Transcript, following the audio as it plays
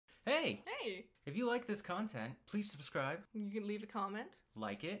Hey! Hey, If you like this content, please subscribe, you can leave a comment.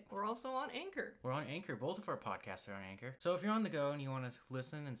 like it. We're also on Anchor. We're on Anchor. Both of our podcasts are on Anchor. So if you're on the go and you want to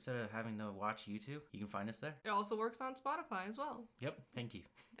listen instead of having to watch YouTube, you can find us there. It also works on Spotify as well. Yep, thank you.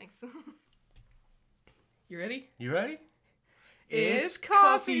 Thanks. You ready? You ready? It's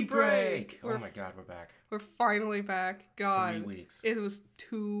coffee break. Oh my god, we're back. We're finally back. God. 3 weeks. It was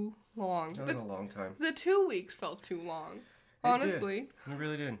too long. That was a long time. The 2 weeks felt too long. Honestly. It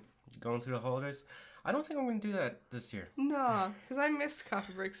really did. Going through the holidays. I don't think I'm going to do that this year. Nah, because I missed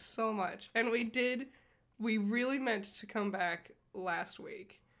coffee breaks so much. And we really meant to come back last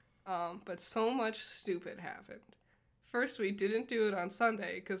week. But so much stupid happened. First, we didn't do it on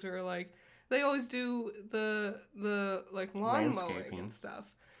Sunday because we were like, they always do the like lawn mowing and stuff.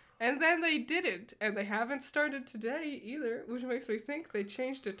 And then they didn't, and they haven't started today either, which makes me think they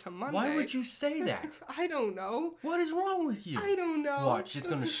changed it to Monday. Why would you say that? I don't know. What is wrong with you? I don't know. Watch, it's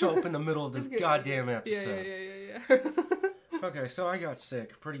going to show up in the middle of this goddamn episode. Yeah. Okay, so I got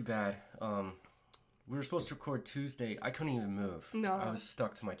sick pretty bad. We were supposed to record Tuesday. I couldn't even move. No. I was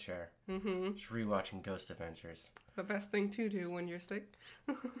stuck to my chair. Mm-hmm. Just rewatching Ghost Adventures. The best thing to do when you're sick.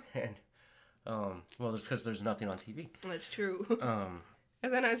 And, well, it's because there's nothing on TV. That's true.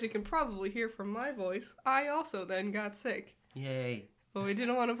 And then, as you can probably hear from my voice, I also then got sick. Yay. But we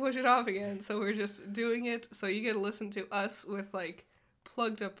didn't want to push it off again, so we're just doing it so you get to listen to us with, like,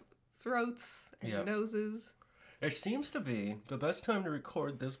 plugged up throats and noses. It seems to be the best time to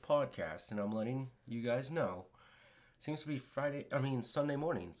record this podcast, and I'm letting you guys know. Seems to be Sunday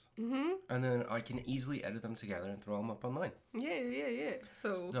mornings. Mm-hmm. And then I can easily edit them together and throw them up online. Yeah.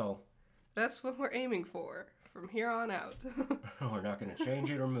 So that's what we're aiming for from here on out. We're not going to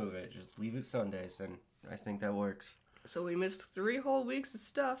change it or move it. Just leave it Sundays, and I think that works. So we missed 3 whole weeks of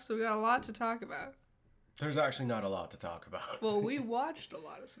stuff, so we got a lot to talk about. There's actually not a lot to talk about. Well, we watched a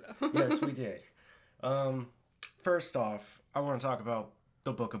lot of stuff. Yes, we did. First off, I want to talk about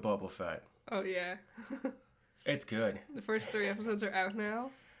the Book of Boba Fett. Oh, yeah. It's good. The first 3 episodes are out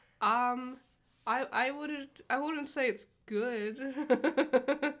now. I wouldn't say it's good.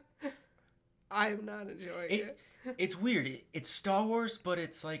 I'm not enjoying it. It's weird. It's Star Wars, but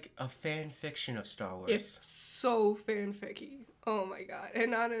it's like a fan fiction of Star Wars. It's so fanficky. Oh my god.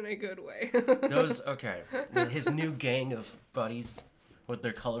 And not in a good way. His new gang of buddies with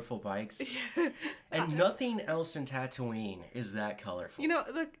their colorful bikes. Yeah. And nothing else in Tatooine is that colorful. You know,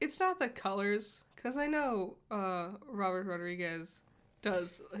 it's not the colors, because I know Robert Rodriguez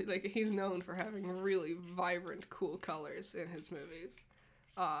does, like, he's known for having really vibrant, cool colors in his movies.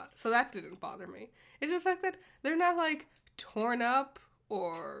 So that didn't bother me. It's the fact that they're not, like, torn up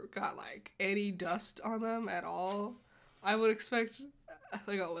or got, like, any dust on them at all. I would expect,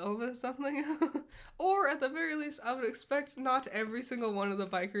 like, a little bit of something. Or, at the very least, I would expect not every single one of the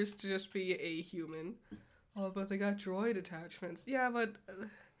bikers to just be a human. Oh, but they got droid attachments. Yeah, but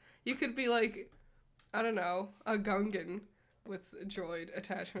you could be, like, I don't know, a Gungan with droid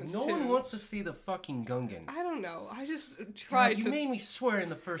attachments, No one wants to see the fucking Gungans. I don't know. I just tried You made me swear in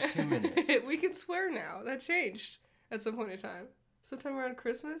the first 2 minutes. We can swear now. That changed at some point in time. Sometime around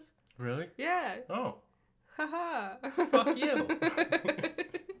Christmas? Really? Yeah. Oh. Haha. Fuck you.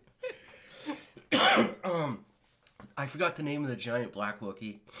 I forgot the name of the giant black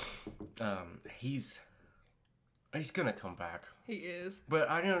Wookiee. He's gonna come back. He is. But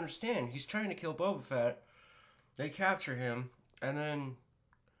I don't understand. He's trying to kill Boba Fett. They capture him, and then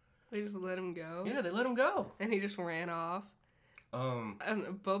They just let him go. yeah, they let him go. And he just ran off.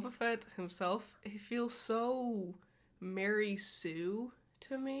 And Boba Fett himself, he feels so Mary Sue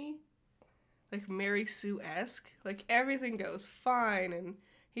to me. Like Mary Sue-esque. Like everything goes fine, and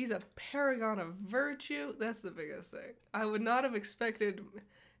he's a paragon of virtue. That's the biggest thing. I would not have expected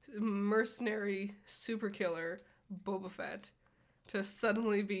mercenary super killer Boba Fett to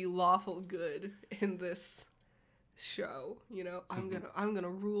suddenly be lawful good in this show. You know, I'm gonna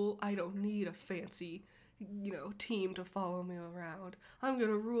rule. I don't need a fancy, team to follow me around. I'm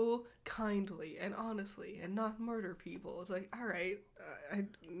gonna rule kindly and honestly and not murder people. It's like, all right,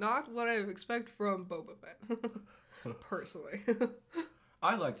 not what I expect from Boba Fett, personally.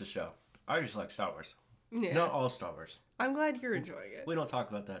 I like the show. I just like Star Wars. Yeah. Not all Star Wars. I'm glad you're enjoying it. We don't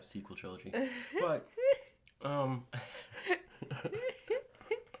talk about that sequel trilogy. But,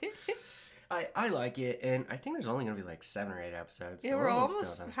 I like it, and I think there's only going to be like 7 or 8 episodes. Yeah, so we're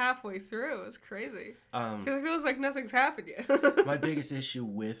almost done. halfway through. It's crazy. Because it feels like nothing's happened yet. My biggest issue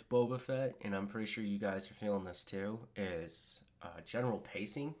with Boba Fett, and I'm pretty sure you guys are feeling this too, is general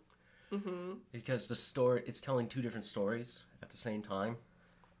pacing. Mm-hmm. Because it's telling 2 different stories at the same time.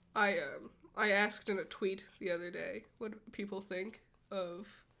 I asked in a tweet the other day what people think of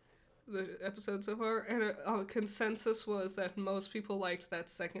the episode so far, and a consensus was that most people liked that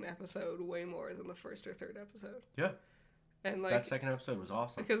second episode way more than the first or third episode. Yeah. And like that second episode was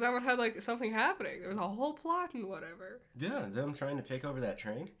awesome. Because that one had like something happening. There was a whole plot and whatever. Yeah, them trying to take over that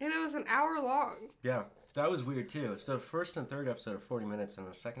train. And it was an hour long. Yeah, that was weird too. So the first and third episode are 40 minutes, and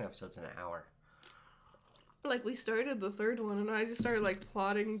the second episode's an hour. Like, we started the third one, and I just started like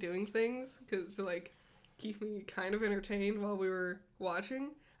plotting doing things to like keep me kind of entertained while we were watching.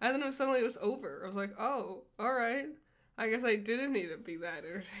 And then suddenly it was over. I was like, oh, all right. I guess I didn't need to be that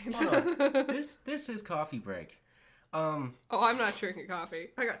entertained. This is coffee break. Oh, I'm not drinking coffee.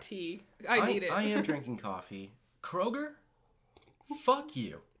 I got tea. I need it. I am drinking coffee. Kroger? Fuck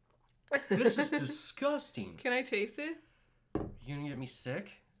you. This is disgusting. Can I taste it? You gonna get me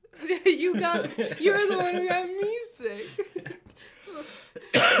sick? You're the one who got me sick.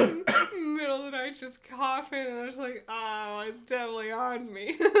 Middle of the night, just coughing, and I was like, oh, it's definitely on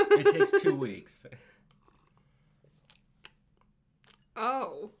me. It takes 2 weeks.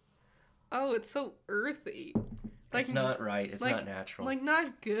 Oh, it's so earthy. Like, it's not right. It's not natural. Like,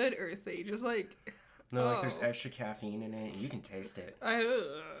 not good earthy. Just like... No, like there's extra caffeine in it, and you can taste it. Okay,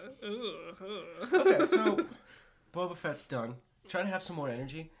 so Boba Fett's done. Try to have some more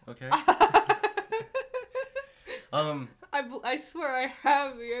energy, okay? I swear I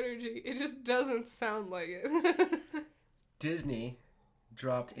have the energy. It just doesn't sound like it. Disney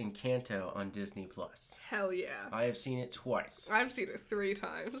dropped Encanto on Disney Plus. Hell yeah. I have seen it twice. I've seen it 3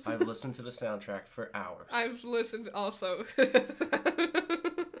 times. I've listened to the soundtrack for hours. I've listened also.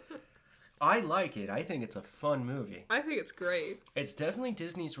 I like it. I think it's a fun movie. I think it's great. It's definitely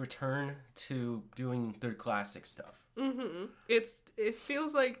Disney's return to doing their classic stuff. Mm-hmm. It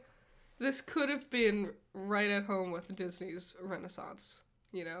feels like this could have been right at home with Disney's Renaissance,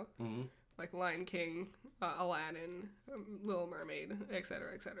 you know? Mm-hmm. Like Lion King, Aladdin, Little Mermaid,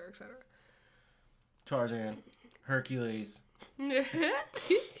 etc., etc., etc. Tarzan, Hercules.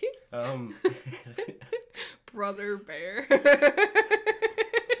 Brother Bear.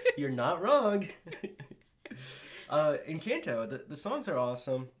 You're not wrong. Encanto, the songs are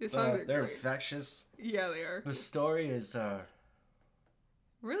awesome. The songs are they're great. infectious. Yeah, they are. The story is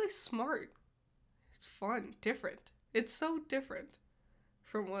really smart. It's fun, different. It's so different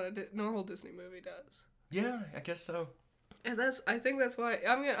from what a normal Disney movie does. Yeah, I guess so. And I think that's why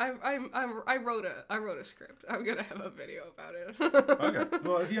I wrote a script. I'm gonna have a video about it. Okay.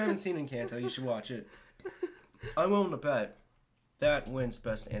 Well, if you haven't seen Encanto, you should watch it. I'm willing to bet that wins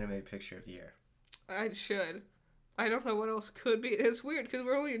Best Animated Picture of the Year. I should. I don't know what else could be. It's weird because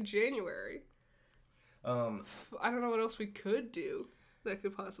we're only in January. I don't know what else we could do that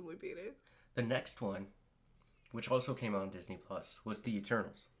could possibly beat it. The next one, which also came out on Disney Plus, was The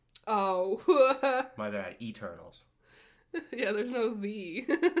Eternals. Oh. My bad, Eternals. Yeah, there's no the.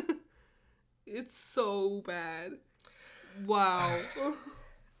 It's so bad. Wow.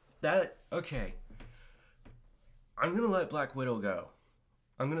 Okay. I'm gonna let Black Widow go.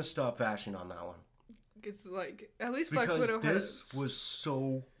 I'm gonna stop bashing on that one. It's like, at least Black Because Widow this was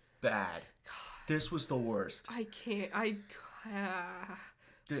so bad. This was the worst. I can't,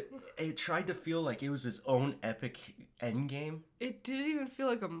 It tried to feel like it was its own epic endgame. It didn't even feel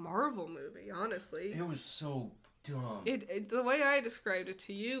like a Marvel movie, honestly. It was so dumb. The way I described it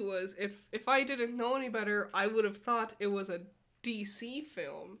to you was, if I didn't know any better, I would have thought it was a DC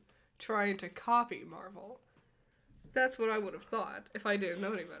film trying to copy Marvel. That's what I would have thought if I didn't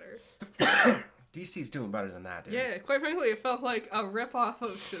know any better. DC's doing better than that, dude. Yeah, quite frankly, it felt like a ripoff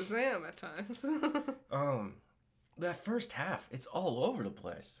of Shazam at times. That first half, it's all over the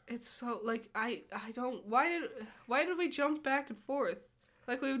place. It's so, like, I don't... Why did we jump back and forth?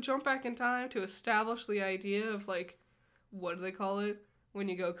 Like, we would jump back in time to establish the idea of, like, what do they call it? When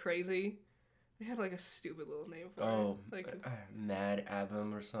you go crazy? They had, like, a stupid little name for it. Like, Mad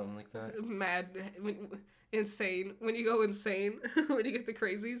Abum or something like that. Insane. When you go insane, when you get the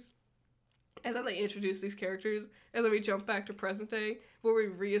crazies. And then they introduce these characters, and then we jump back to present day, where we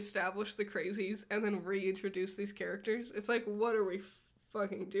reestablish the crazies, and then reintroduce these characters. It's like, what are we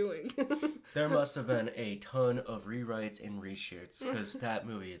fucking doing? There must have been a ton of rewrites and reshoots, because that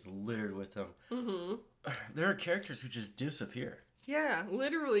movie is littered with them. Mm-hmm. There are characters who just disappear. Yeah,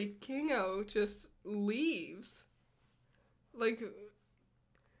 literally, Kingo just leaves. Like,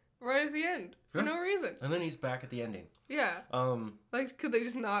 right at the end, for no reason. And then he's back at the ending. Yeah. Like, could they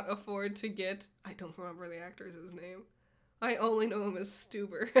just not afford to get... I don't remember the actor's name. I only know him as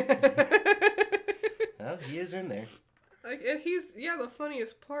Stuber. Well, he is in there. Like, and he's, the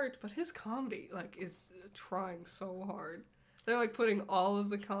funniest part, but his comedy, like, is trying so hard. They're like putting all of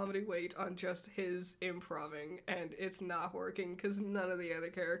the comedy weight on just his improving, and it's not working because none of the other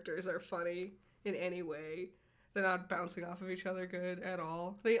characters are funny in any way. They're not bouncing off of each other good at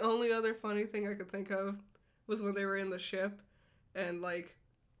all. The only other funny thing I could think of was when they were in the ship, and like,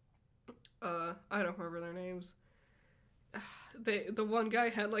 I don't remember their names. The one guy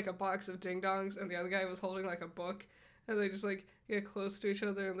had like a box of ding dongs, and the other guy was holding like a book, and they just like get close to each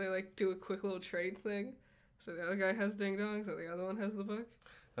other, and they like do a quick little trade thing. So the other guy has ding dongs, and the other one has the book.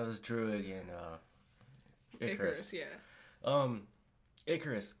 That was Druig and Icarus. Yeah.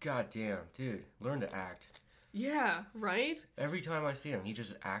 Icarus, goddamn, dude, learn to act. Yeah, right? Every time I see him, he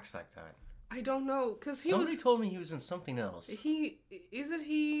just acts like that. I don't know, because Somebody told me he was in something else. Isn't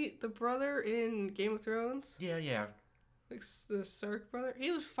he the brother in Game of Thrones? Yeah. Like the Stark brother? He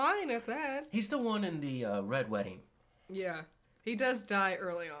was fine at that. He's the one in the Red Wedding. Yeah. He does die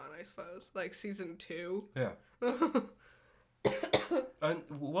early on, I suppose. Like season 2. Yeah. And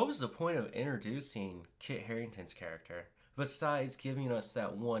what was the point of introducing Kit Harington's character? Besides giving us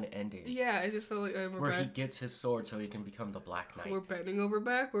that one ending. Yeah, I just felt like... where he gets his sword so he can become the Black Knight. We're bending over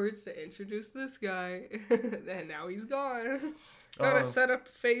backwards to introduce this guy. And now he's gone. Gotta set up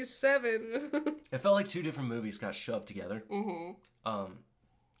phase 7. It felt like 2 different movies got shoved together. Mm-hmm.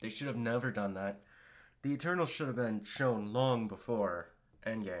 They should have never done that. The Eternals should have been shown long before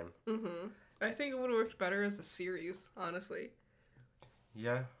Endgame. Mm-hmm. I think it would have worked better as a series, honestly.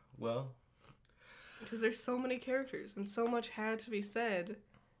 Yeah, well... Because there's so many characters, and so much had to be said,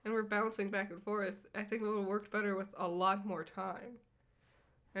 and we're bouncing back and forth. I think it would have worked better with a lot more time.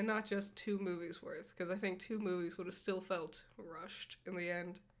 And not just 2 movies worth, because I think 2 movies would have still felt rushed in the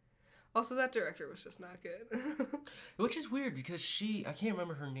end. Also, that director was just not good. Which is weird, because I can't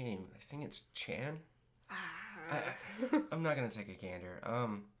remember her name. I think it's Chan? I'm not going to take a gander.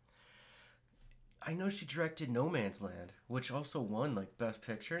 I know she directed No Man's Land, which also won, like, Best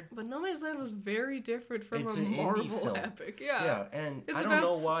Picture. But No Man's Land was very different from it's a Marvel epic. Yeah, and I don't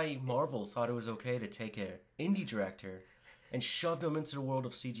know why Marvel thought it was okay to take an indie director and shove them into the world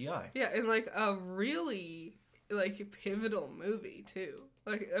of CGI. Yeah, and, like, a really, like, pivotal movie, too.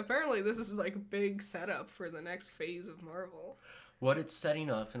 Like, apparently this is, like, a big setup for the next phase of Marvel. What it's setting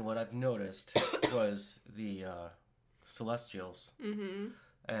up and what I've noticed was the Celestials. Mm-hmm.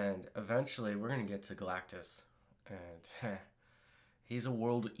 And eventually we're going to get to Galactus. And he's a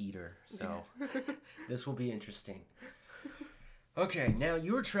world eater. So this will be interesting. Okay, now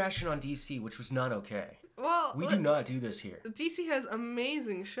you were trashing on DC, which was not okay. Well, we do not do this here. DC has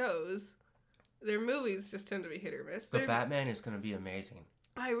amazing shows. Their movies just tend to be hit or miss. The Batman is going to be amazing.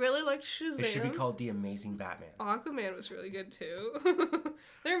 I really liked Shazam. It should be called The Amazing Batman. Aquaman was really good, too.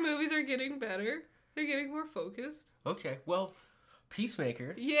 Their movies are getting better. They're getting more focused. Okay, well,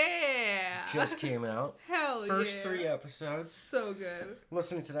 Peacemaker. Yeah! Just came out. Hell First yeah. 3 episodes. So good.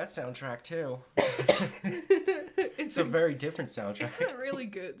 Listening to that soundtrack, too. It's a very different soundtrack. It's a really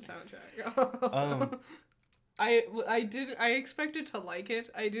good soundtrack. I expected to like it.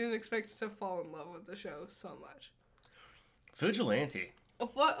 I didn't expect to fall in love with the show so much. Vigilante.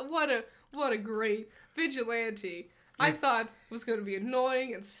 What a great Vigilante. I thought was going to be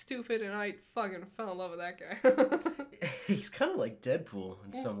annoying and stupid, and I fucking fell in love with that guy. He's kind of like Deadpool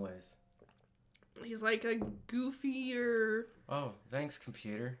in some ways. He's like a goofier... Oh, thanks,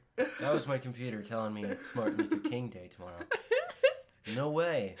 computer. That was my computer telling me it's Martin Luther King Day tomorrow. No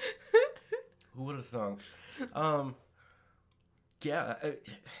way. Who would have thunk? Yeah,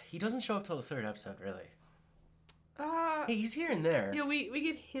 he doesn't show up till the 3rd episode, really. Hey, he's here and there. Yeah, we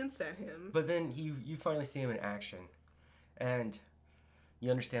get hints at him. But then you finally see him in action. And you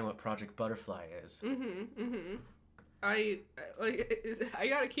understand what Project Butterfly is. I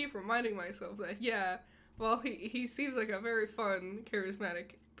gotta keep reminding myself that, yeah, while he seems like a very fun,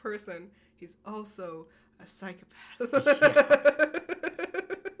 charismatic person, he's also a psychopath.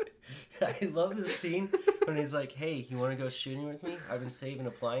 I love this scene when he's like, hey, you want to go shooting with me? I've been saving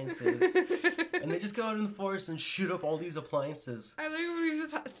appliances. And they just go out in the forest and shoot up all these appliances. I think when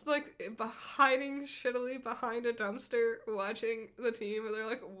he's just like hiding shittily behind a dumpster watching the team, and they're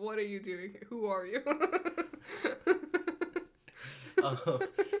like, what are you doing? Who are you?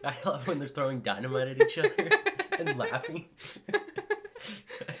 I love when they're throwing dynamite at each other and laughing.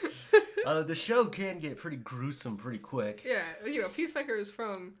 The show can get pretty gruesome pretty quick. Yeah, Peacemaker is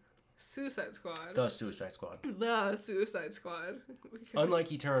from Suicide Squad. The Suicide Squad. The Suicide Squad.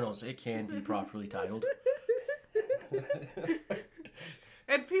 Unlike Eternals, it can be properly titled.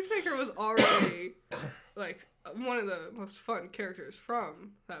 And Peacemaker was already, like, one of the most fun characters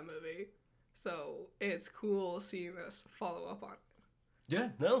from that movie. So it's cool seeing this follow up on it. Yeah,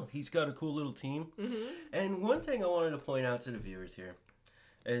 no, he's got a cool little team. Mm-hmm. And one thing I wanted to point out to the viewers here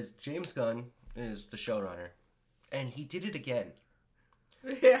is James Gunn is the showrunner. And he did it again.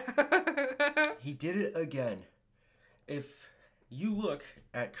 Yeah. He did it again. If you look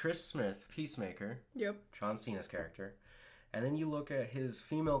at Chris Smith, Peacemaker, yep, John Cena's character, and then you look at his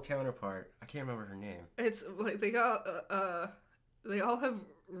female counterpart, I can't remember her name. It's like they all have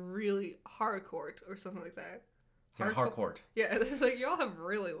really Harcourt or something like that. Yeah, Harcourt. Yeah, it's like you all have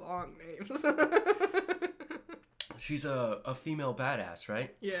really long names. She's a female badass,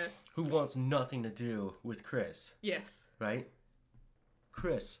 right? Yeah. Who wants nothing to do with Chris. Yes. Right?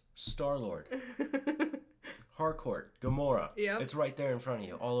 Chris, Star-Lord. Harcourt, Gamora. Yep. It's right there in front of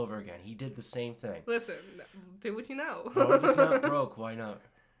you, all over again. He did the same thing. Listen, do what you know. Well, if it's not broke, why not?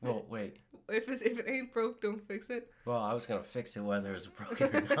 Well, wait. If it ain't broke, don't fix it. Well, I was gonna fix it whether it was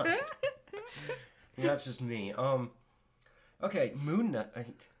broken or not. Yeah, that's just me. Okay, Moon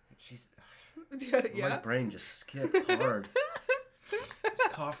Knight. She's. Yeah. My brain just skipped hard. This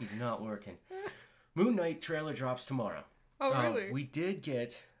coffee's not working. Moon Knight trailer drops tomorrow. Oh, really? We did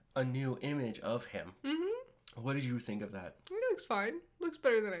get a new image of him. Mm-hmm. What did you think of that? It looks fine. Looks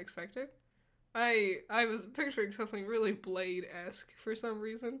better than I expected. I was picturing something really Blade-esque for some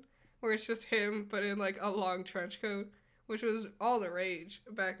reason, where it's just him, but in like a long trench coat, which was all the rage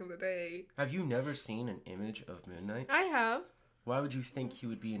back in the day. Have you never seen an image of Moon Knight? I have. Why would you think he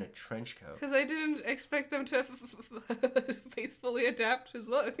would be in a trench coat? Because I didn't expect them to faithfully adapt his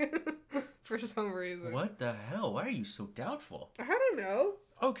look for some reason. What the hell? Why are you so doubtful? I don't know.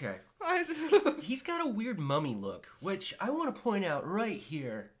 Okay. He's got a weird mummy look, which I want to point out right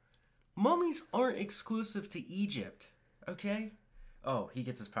here. Mummies aren't exclusive to Egypt, okay? Oh, he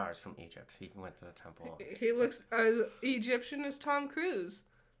gets his powers from Egypt. He went to the temple. He looks as Egyptian as Tom Cruise.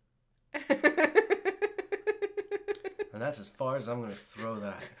 And that's as far as I'm going to throw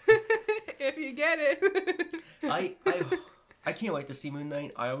that. If you get it. I can't wait to see Moon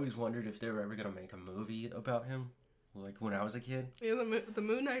Knight. I always wondered if they were ever going to make a movie about him, like when I was a kid. Yeah, the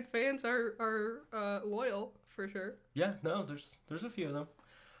Moon Knight fans are loyal, for sure. Yeah, no, there's a few of them.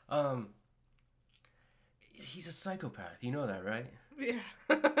 He's a psychopath. You know that, right? Yeah.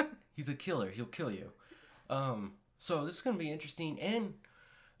 He's a killer. He'll kill you. So this is going to be interesting. And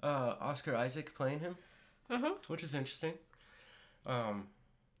Oscar Isaac playing him. Uh-huh. Which is interesting. It's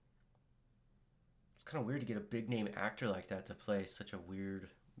kind of weird to get a big name actor like that to play such a weird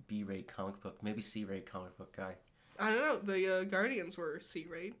B-rate comic book, maybe C-rate comic book guy. I don't know. The Guardians were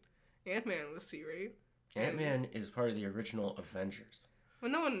C-rate. Ant-Man was C-rate. Ant-Man is part of the original Avengers.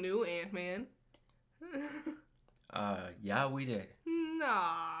 Well, no one knew Ant-Man. Yeah, we did.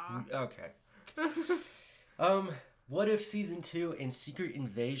 Nah. Okay. What If Season 2 and Secret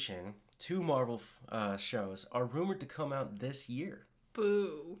Invasion, two Marvel shows, are rumored to come out this year.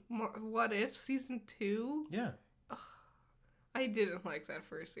 Boo. What If Season 2? Yeah. Ugh. I didn't like that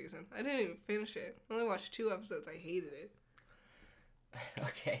first season. I didn't even finish it. I only watched 2 episodes. I hated it.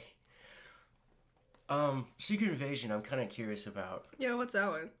 Okay. Secret Invasion, I'm kind of curious about. Yeah, what's that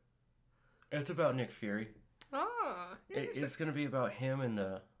one? It's about Nick Fury. Ah. It's going to be about him and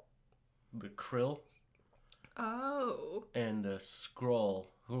the Krill. Oh. And the Skrull,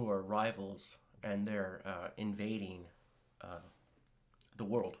 who are rivals, and they're invading the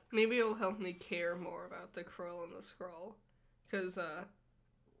world. Maybe it'll help me care more about the Krill and the Skrull. Because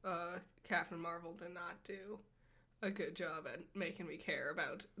Captain Marvel did not do a good job at making me care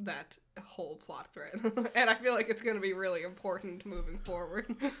about that whole plot thread. And I feel like it's going to be really important moving forward.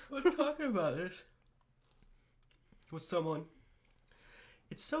 I was talking about this with someone.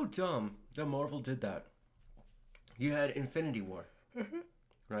 It's so dumb that Marvel did that. You had Infinity War,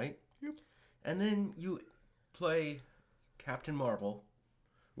 right? Yep. And then you play Captain Marvel,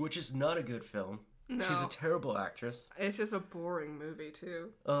 which is not a good film. No. She's a terrible actress. It's just a boring movie, too.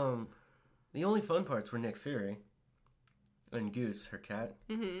 The only fun parts were Nick Fury and Goose, her cat.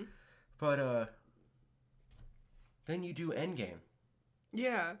 Mm-hmm. But, then you do Endgame.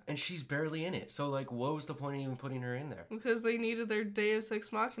 Yeah. And she's barely in it. So, like, what was the point of even putting her in there? Because they needed their Deus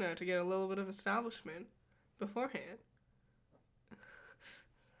Ex Machina to get a little bit of establishment beforehand.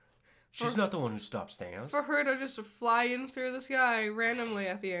 She's not the one who stops Thanos. For her to just fly in through the sky randomly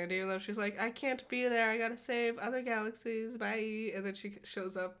at the end, even though she's like, I can't be there, I gotta save other galaxies, bye. And then she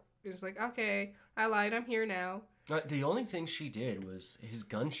shows up and is like, okay, I lied, I'm here now. The only thing she did was his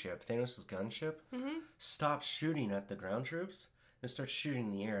gunship, Thanos' gunship, stops shooting at the ground troops and starts shooting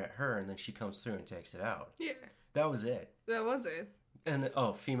in the air at her, and then she comes through and takes it out. Yeah. That was it. That was it. And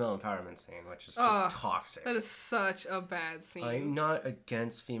female empowerment scene, which is just toxic. That is such a bad scene. I'm not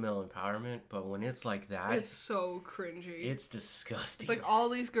against female empowerment, but when it's like that, it's so cringy. It's disgusting. It's like all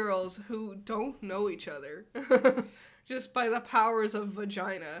these girls who don't know each other, just by the powers of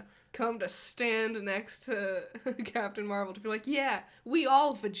vagina, come to stand next to Captain Marvel to be like, yeah, we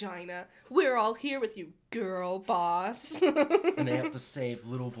all vagina. We're all here with you, girl boss. And they have to save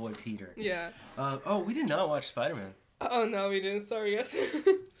little boy Peter. Yeah. We did not watch Spider-Man. Oh, no, we didn't. Sorry, yes.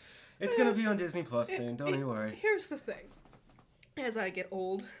 It's going to be on Disney Plus soon. Don't you worry. Here's the thing. As I get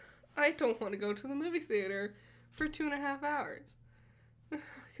old, I don't want to go to the movie theater for 2.5 hours.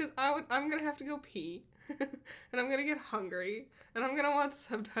 Because I'm going to have to go pee. And I'm going to get hungry. And I'm going to want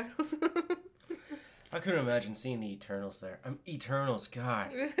subtitles. I couldn't imagine seeing the Eternals there. Eternals,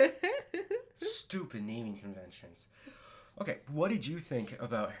 God. Stupid naming conventions. Okay, what did you think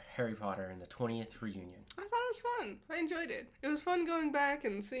about Harry Potter and the 20th reunion? I thought it was fun. I enjoyed it. It was fun going back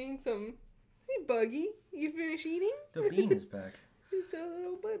and seeing some... Hey, Buggy, you finished eating? The bean is back. It's a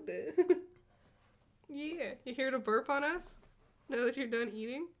little baby. Yeah, you here to burp on us? Now that you're done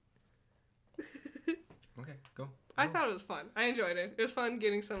eating? Okay, go. I thought it was fun. I enjoyed it. It was fun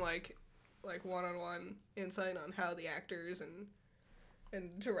getting some, like one-on-one insight on how the actors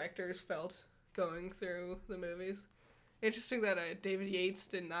and directors felt going through the movies. Interesting that David Yates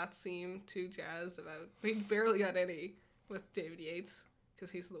did not seem too jazzed about... We barely got any with David Yates, because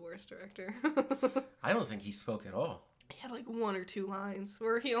he's the worst director. I don't think he spoke at all. He had, like, 1 or 2 lines,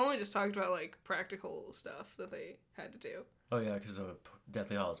 where he only just talked about, like, practical stuff that they had to do. Oh, yeah, because of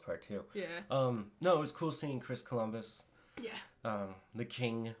Deathly Hallows Part 2. Yeah. No, it was cool seeing Chris Columbus. Yeah. The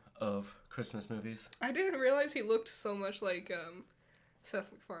king of Christmas movies. I didn't realize he looked so much like, Seth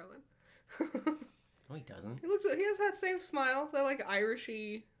MacFarlane. No, he doesn't. He has that same smile, that, like,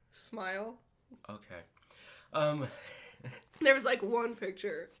 Irishy smile. Okay. There was, like, one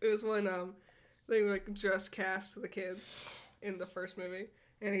picture. It was when, they, like, just cast the kids in the first movie.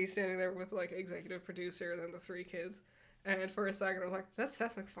 And he's standing there with, like, executive producer and then the 3 kids. And for a second, I was like, is that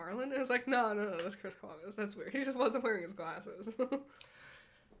Seth MacFarlane? And I was like, no, that's Chris Columbus. That's weird. He just wasn't wearing his glasses.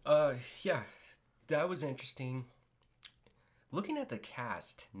 Yeah. That was interesting. Looking at the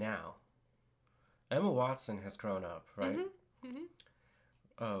cast now, Emma Watson has grown up, right? Mm-hmm.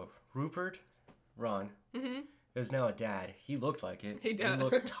 Mm-hmm. Rupert, Ron, is now a dad. He looked like it. He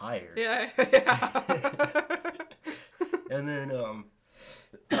looked tired. Yeah. And then,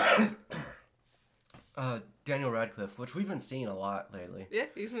 Daniel Radcliffe, which we've been seeing a lot lately. Yeah,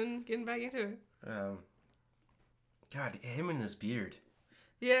 he's been getting back into it. God, him and his beard.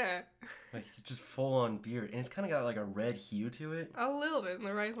 Yeah. Like, it's just full-on beard. And it's kind of got, like, a red hue to it. A little bit in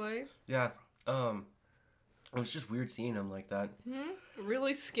the right light. Yeah. It was just weird seeing him like that. Mm-hmm.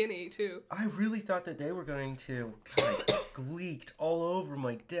 Really skinny, too. I really thought that they were going to kind of gleeked all over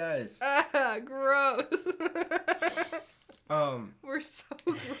my desk. Ah, gross. We're so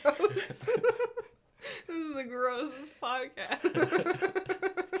gross. This is the grossest podcast.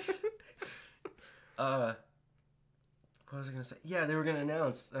 What was I going to say? Yeah, they were going to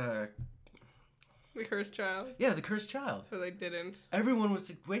announce, The Cursed Child? Yeah, The Cursed Child. But they didn't. Everyone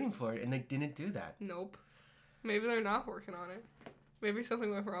was waiting for it, and they didn't do that. Nope. Maybe they're not working on it. Maybe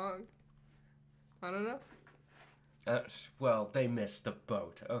something went wrong. I don't know. Well, they missed the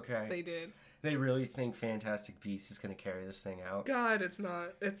boat, okay? They did. They really think Fantastic Beasts is going to carry this thing out? God, it's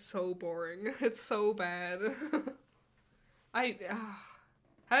not. It's so boring. It's so bad.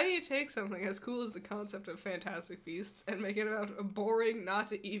 How do you take something as cool as the concept of Fantastic Beasts and make it about a boring,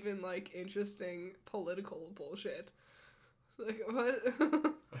 not even, like, interesting political bullshit? Like, what?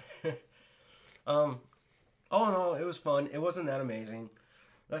 All in all, it was fun. It wasn't that amazing.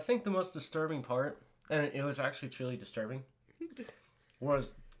 I think the most disturbing part, and it was actually truly disturbing,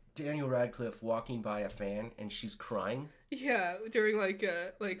 was Daniel Radcliffe walking by a fan and she's crying. Yeah, during,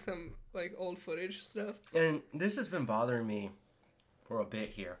 like some, like, old footage stuff. And this has been bothering me for a bit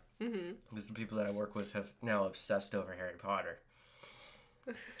here. Mm-hmm. Because the people that I work with have now obsessed over Harry Potter.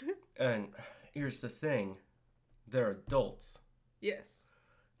 And here's the thing. They're adults. Yes.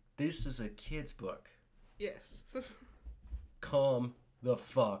 This is a kid's book. Yes. Calm the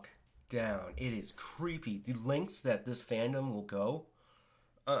fuck down. It is creepy. The lengths that this fandom will go.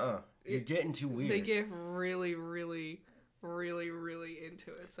 You're getting too weird. They get really, really, really, really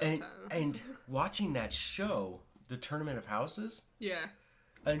into it sometimes. And watching that show, The Tournament of Houses. Yeah.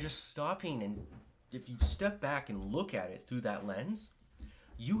 And just stopping, and if you step back and look at it through that lens,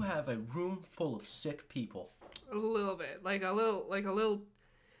 you have a room full of sick people. A little bit. Like a little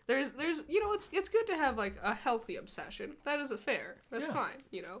There's you know, it's good to have, like, a healthy obsession. That is fair. That's fine,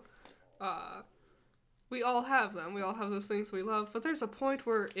 you know. we all have them. We all have those things we love. But there's a point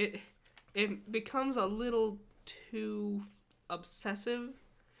where it becomes a little too obsessive.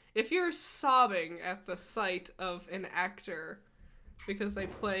 If you're sobbing at the sight of an actor because they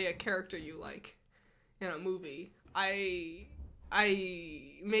play a character you like in a movie, I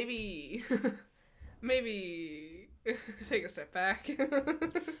maybe take a step back.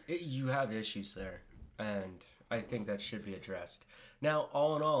 You have issues there, and I think that should be addressed. Now,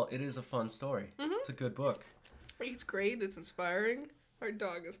 all in all, it is a fun story. Mm-hmm. It's a good book. It's great. It's inspiring. Our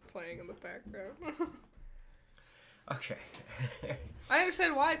dog is playing in the background. Okay. I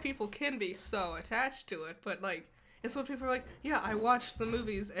understand why people can be so attached to it, but, like, it's what people are like, yeah, I watch the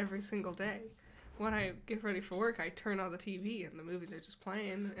movies every single day. When I get ready for work, I turn on the TV and the movies are just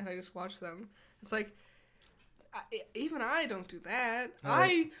playing, and I just watch them. It's like, even I don't do that.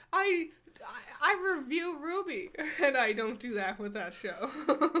 I review Ruby, and I don't do that with that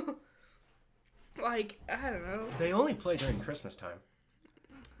show. Like, I don't know. They only play during Christmas time.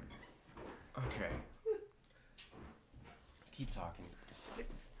 Okay. Keep talking.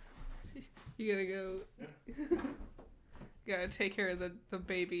 You gotta go. You gotta take care of the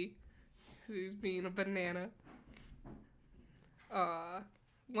baby. He's being a banana.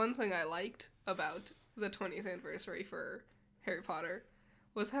 One thing I liked about the 20th anniversary for Harry Potter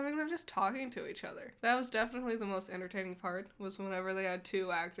was having them just talking to each other. That was definitely the most entertaining part, was whenever they had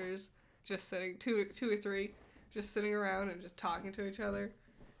two actors just sitting, two or three, just sitting around and just talking to each other.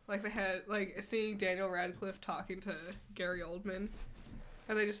 Like, they had, like, seeing Daniel Radcliffe talking to Gary Oldman,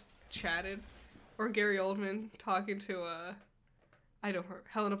 and they just chatted. Or Gary Oldman talking to,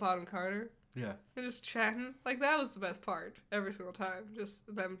 Helena Bonham Carter. Yeah. And just chatting. Like, that was the best part, every single time.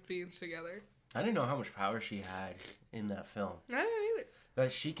 Just them being together. I didn't know how much power she had in that film. I didn't either.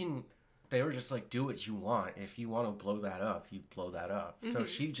 That she can, they were just like, do what you want. If you want to blow that up, you blow that up. Mm-hmm. So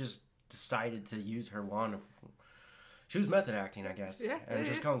she just decided to use her wand. She was method acting, I guess. Yeah. And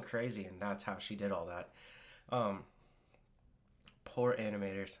just going crazy, and that's how she did all that. Poor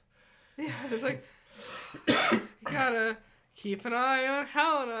animators. Yeah, it's like, you gotta keep an eye on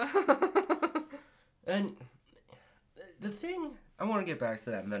Helena. And the thing, I want to get back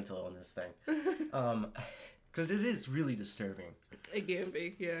to that mental illness thing. Because it is really disturbing. It can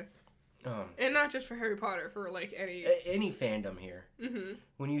be, yeah. And not just for Harry Potter, for, like, any fandom here. Mm-hmm.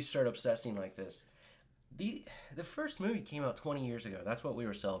 When you start obsessing like this. The first movie came out 20 years ago. That's what we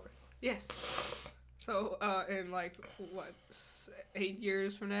were celebrating. Yes. So, in, like, 8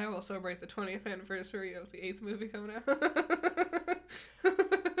 years from now, we'll celebrate the 20th anniversary of the 8th movie coming out.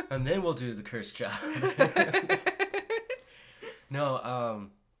 And then we'll do the cursed child. No,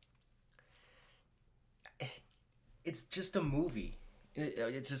 it's just a movie.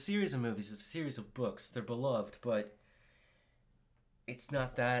 It's a series of movies. It's a series of books. They're beloved, but it's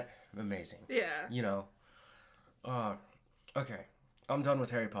not that amazing. Yeah. You know. Okay. I'm done with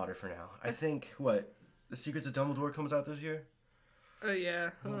Harry Potter for now. I think, The Secrets of Dumbledore comes out this year? Oh,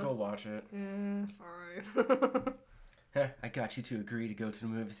 yeah. We'll go watch it. Yeah, fine. I got you to agree to go to the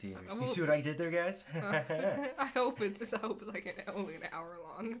movie theaters. You see what I did there, guys? I hope it's like only an hour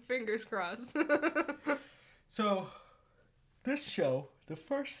long. Fingers crossed. So, this show, the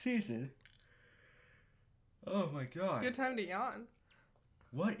first season... Oh, my God. Good time to yawn.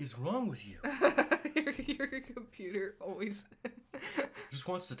 What is wrong with you? Your computer always just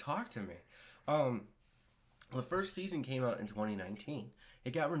wants to talk to me. The first season came out in 2019.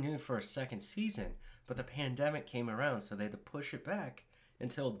 It got renewed for a second season, but the pandemic came around, so they had to push it back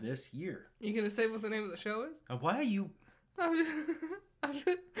until this year. You gonna say what the name of the show is? Why are you...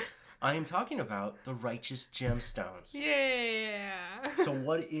 I am talking about The Righteous Gemstones. Yeah. So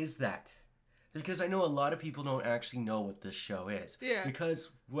what is that? Because I know a lot of people don't actually know what this show is. Yeah.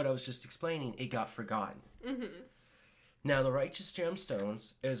 Because what I was just explaining, it got forgotten. Mm-hmm. Now, The Righteous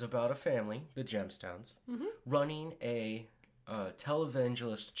Gemstones is about a family, the Gemstones, running a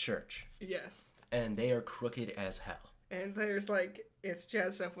televangelist church. Yes. And they are crooked as hell. And there's, like, it's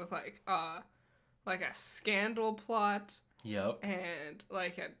jazzed up with, like a scandal plot. Yep. And,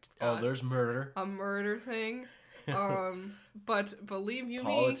 like, there's murder. A murder thing. But believe you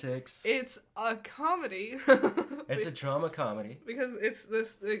Politics. me, it's a comedy. It's a drama comedy. Because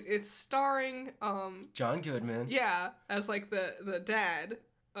it's starring, John Goodman. Yeah, as, like, the dad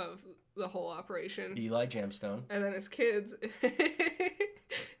of the whole operation. Eli Gemstone. And then his kids.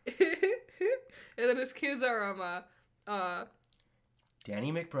 And then his kids are,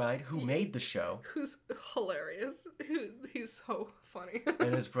 Danny McBride, who made the show. Who's hilarious. He's so funny.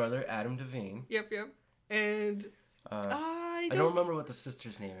 And his brother, Adam Devine. Yep. And I don't remember what the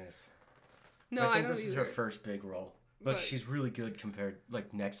sister's name is. No, I think this is her first big role. But she's really good compared,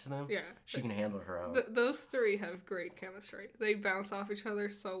 like, next to them. Yeah. She can handle her own. Those three have great chemistry. They bounce off each other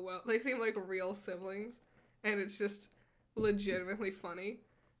so well. They seem like real siblings, and it's just legitimately funny.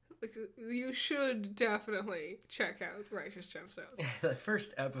 Like, you should definitely check out Righteous Gemstones. The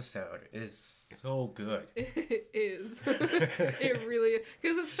first episode is so good. It is. It really is.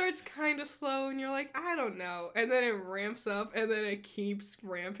 Because it starts kind of slow, and you're like, I don't know. And then it ramps up, and then it keeps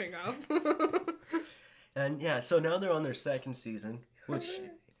ramping up. And yeah, so now they're on their second season, which,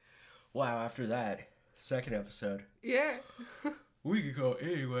 wow, after that, second episode. Yeah. We could go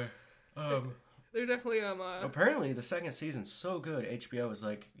anyway. They're definitely, Apparently, the second season's so good, HBO was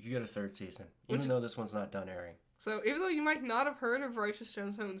like, you get a third season, even though this one's not done airing. So, even though you might not have heard of Righteous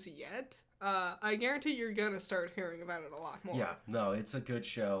Gemstones yet, I guarantee you're gonna start hearing about it a lot more. Yeah, no, it's a good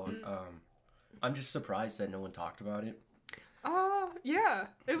show. I'm just surprised that no one talked about it. Yeah.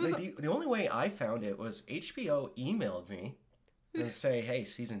 It was... Like, the only way I found it was HBO emailed me and say, hey,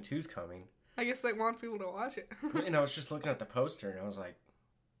 season 2's coming. I guess they want people to watch it. And I was just looking at the poster, and I was like,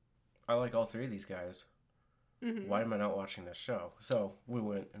 I like all three of these guys. Mm-hmm. Why am I not watching this show? So we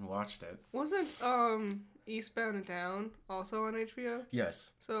went and watched it. Wasn't Eastbound and Down also on HBO? Yes.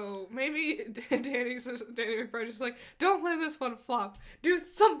 So maybe Danny McBride is like, don't let this one flop. Do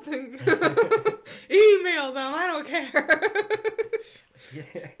something. Email them. I don't care.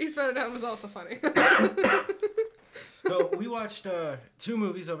 Yeah. Eastbound and Down was also funny. So we watched 2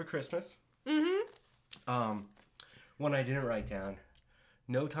 movies over Christmas. Mm-hmm. One I didn't write down.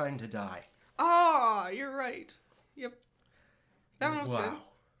 No Time to Die. Oh, you're right. Yep. That one was good. Wow.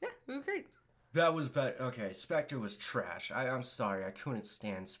 Yeah, it was great. That was better. Okay, Spectre was trash. I'm sorry. I couldn't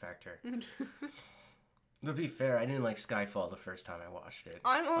stand Spectre. To be fair, I didn't like Skyfall the first time I watched it.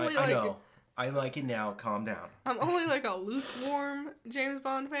 I know. I like it now. Calm down. I'm only like a lukewarm James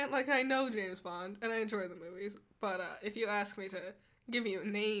Bond fan. Like, I know James Bond, and I enjoy the movies. But if you ask me to give you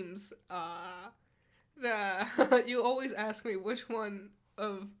names, you always ask me which one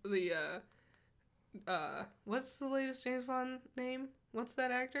of the, what's the latest James Bond name? What's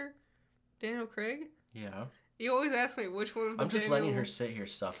that actor? Daniel Craig? Yeah. You always ask me which one of the I'm just letting her sit here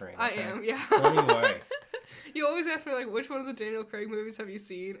suffering. Okay? I am, yeah. Don't even worry. You always ask me, like, which one of the Daniel Craig movies have you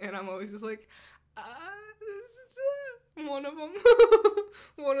seen? And I'm always just like, one of them.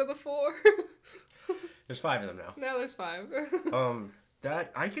 One of the 4. There's 5 of them now. Now there's 5.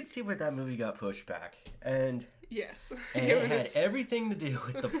 That I could see why that movie got pushed back. And yes. And it had everything to do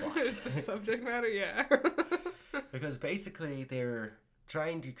with the plot. The subject matter, yeah. Because basically they're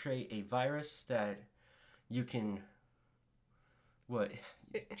trying to create a virus that you can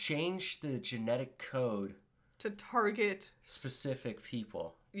change the genetic code to target specific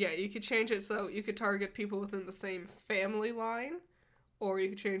people. Yeah, you could change it so you could target people within the same family line, or you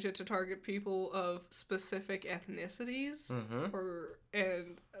could change it to target people of specific ethnicities,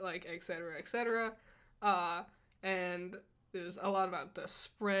 and like et cetera, and there's a lot about the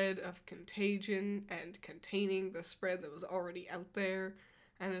spread of contagion and containing the spread that was already out there,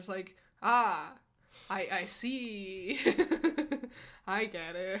 and it's like, I see. I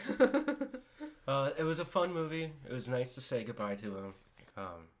get it. It was a fun movie. It was nice to say goodbye to him.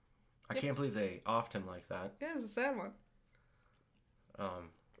 I can't believe they offed him like that. Yeah, it was a sad one.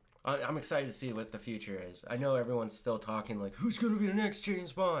 I'm excited to see what the future is. I know everyone's still talking like, who's going to be the next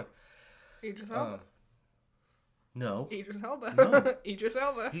James Bond? Idris Elba. No. Idris Elba. No. Idris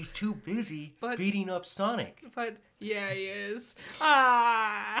Elba. He's too busy beating up Sonic. But, yeah, he is.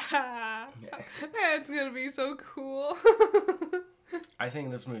 It's going to be so cool. I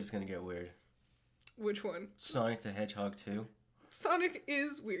think this movie's going to get weird. Which one? Sonic the Hedgehog 2. Sonic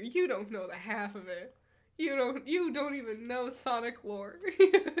is weird. You don't know the half of it. You don't even know Sonic lore.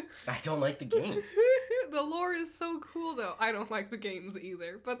 I don't like the games. The lore is so cool, though. I don't like the games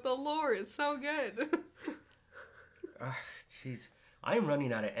either, but the lore is so good. Jeez. I am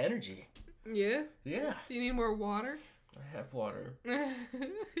running out of energy. Yeah? Yeah. Do you need more water? I have water.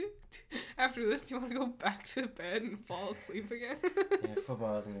 After this, do you want to go back to bed and fall asleep again? Yeah,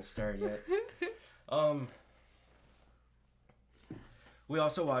 football isn't going to start yet. We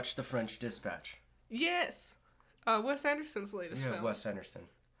also watched The French Dispatch. Yes. Wes Anderson's latest film. Yeah, Wes Anderson.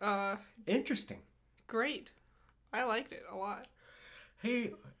 Interesting. Great. I liked it a lot.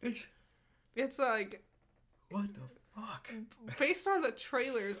 Hey, It's like... What the fuck? Based on the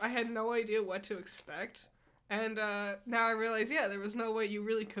trailers, I had no idea what to expect. And now I realize, there was no way you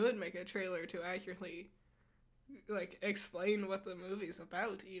really could make a trailer to accurately, like, explain what the movie's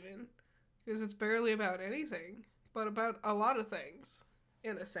about, even. Because it's barely about anything, but about a lot of things,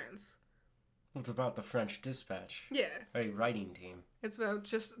 in a sense. It's about the French Dispatch. Yeah. A writing team. It's about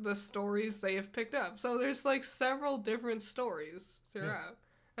just the stories they have picked up. So there's like several different stories throughout.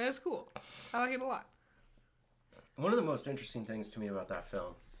 Yeah. And it's cool. I like it a lot. One of the most interesting things to me about that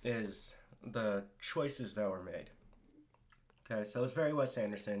film is the choices that were made. Okay, so it's very Wes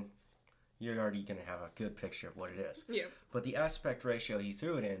Anderson. You're already going to have a good picture of what it is. Yeah. But the aspect ratio he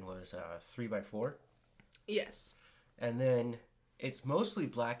threw it in was 3:4. Yes. And then it's mostly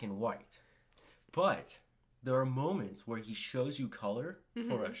black and white. But there are moments where he shows you color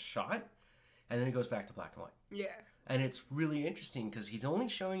for a shot, and then it goes back to black and white. Yeah. And it's really interesting because he's only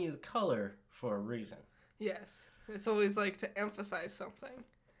showing you the color for a reason. Yes. It's always like to emphasize something.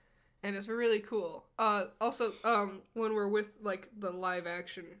 And it's really cool. Also, when we're with like the live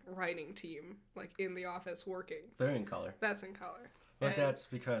action writing team, like in the office working. They're in color. That's in color. But that's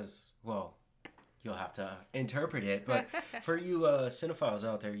because, well, you'll have to interpret it. But for you cinephiles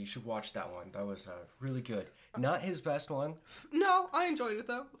out there, you should watch that one. That was really good. Not his best one. No, I enjoyed it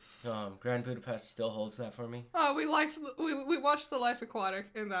though. Grand Budapest still holds that for me. We watched The Life Aquatic,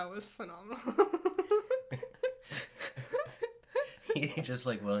 and that was phenomenal. Just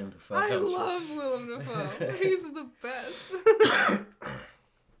like William Dafoe. I love Willem Dafoe. He's the best.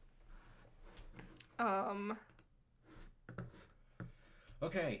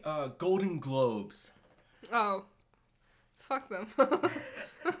 Okay, Golden Globes. Oh. Fuck them.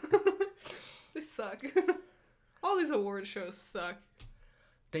 They suck. All these award shows suck.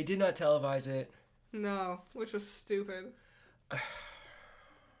 They did not televise it. No, which was stupid.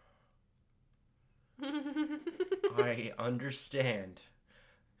 I understand.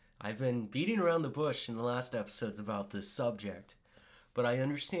 I've been beating around the bush in the last episodes about this subject, but I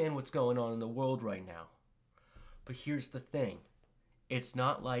understand what's going on in the world right now. But here's the thing. It's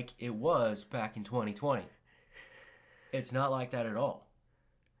not like it was back in 2020. It's not like that at all.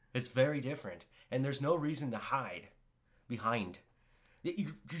 It's very different, and there's no reason to hide behind.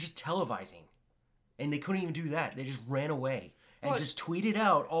 You're just televising, and they couldn't even do that. They just ran away. And just tweeted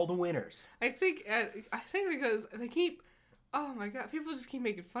out all the winners. I think because they keep, oh my god, people just keep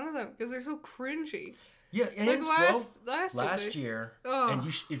making fun of them because they're so cringy. Yeah, and like last year, and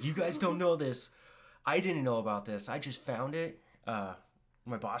if you guys don't know this, I didn't know about this. I just found it.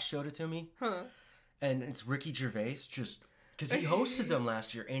 My boss showed it to me. Huh. And it's Ricky Gervais, just because he hosted them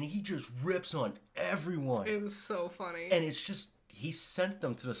last year, and he just rips on everyone. It was so funny. And it's just, he sent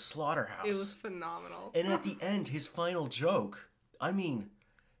them to the slaughterhouse. It was phenomenal. And at the end, his final joke, I mean,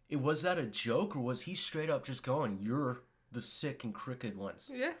 was that a joke, or was he straight up just going, "You're the sick and crooked ones"?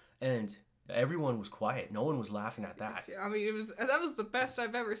 Yeah. And everyone was quiet. No one was laughing at that. I mean, that was the best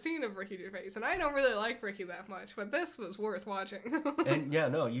I've ever seen of Ricky Gervais, and I don't really like Ricky that much, but this was worth watching. And yeah,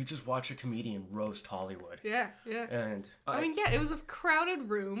 no, you just watch a comedian roast Hollywood. Yeah, yeah. And I mean, yeah, it was a crowded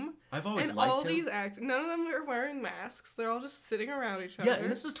room. I've always and liked all him. These actors, none of them are wearing masks. They're all just sitting around each other. Yeah,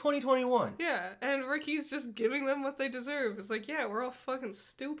 and this is 2021. Yeah, and Ricky's just giving them what they deserve. It's like, yeah, we're all fucking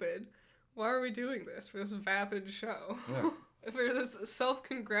stupid. Why are we doing this for this vapid show? Yeah. For this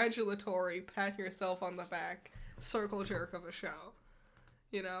self-congratulatory, pat yourself on the back, circle jerk of a show.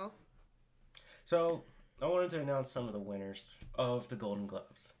 You know? So, I wanted to announce some of the winners of the Golden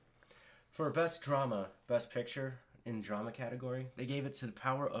Globes. For Best Drama, Best Picture in Drama category, they gave it to The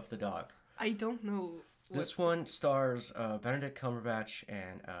Power of the Dog. I don't know. This one stars Benedict Cumberbatch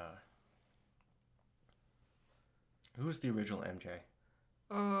and... who was the original MJ?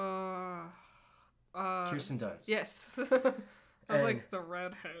 Kirsten Dunst. Yes. I was like, the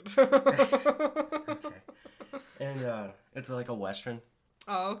redhead. Okay. And it's like a Western.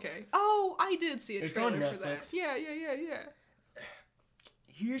 Oh, okay. Oh, I did see a trailer on Netflix. for that. Yeah.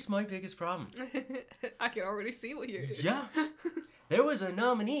 Here's my biggest problem. I can already see what you're... Yeah. There was a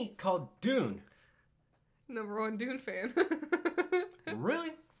nominee called Dune. #1 Dune fan. Really?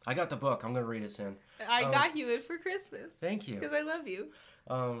 I got the book. I'm going to read it soon. I got you it for Christmas. Thank you. Because I love you.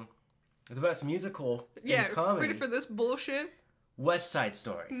 The best musical in comedy. Ready for this bullshit? West Side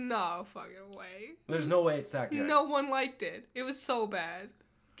Story. No fucking way. There's no way it's that good. No one liked it. It was so bad.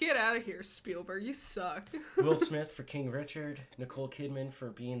 Get out of here, Spielberg. You suck. Will Smith for King Richard. Nicole Kidman for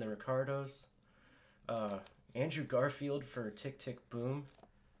Being the Ricardos. Andrew Garfield for Tick Tick Boom.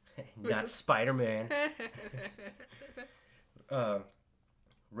 Not Spider-Man.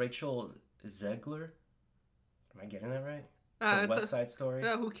 Rachel Zegler. Am I getting that right? For West Side Story.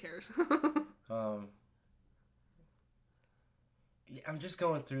 No, who cares? I'm just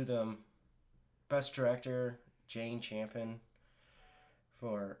going through them. Best Director, Jane Champion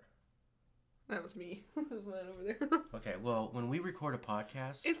for That was me. That over there. Okay, well, when we record a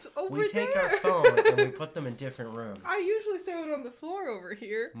podcast, it's over we take there. our phone and we put them in different rooms. I usually throw it on the floor over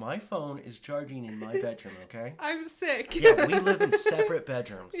here. My phone is charging in my bedroom, okay? I'm sick. Yeah, we live in separate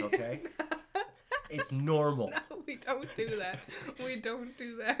bedrooms, okay? It's normal. No, we don't do that. We don't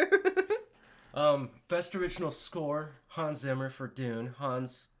do that. Best original score, Hans Zimmer for Dune.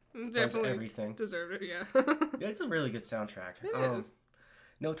 Hans does everything. Deserved it, yeah. Yeah, it's a really good soundtrack. It is.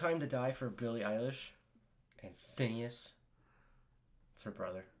 No Time to Die for Billie Eilish. And Phineas. It's her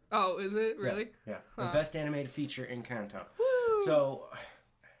brother. Oh, is it? Really? Yeah. Huh. The best animated feature, Encanto. Woo! So,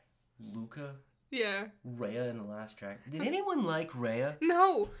 Luca. Yeah. Raya in the last track. Did anyone like Raya?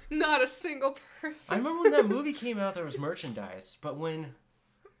 No, not a single person. I remember when that movie came out, there was merchandise, but when...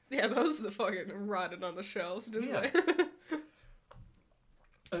 Yeah, those fucking rotted on the shelves, didn't they?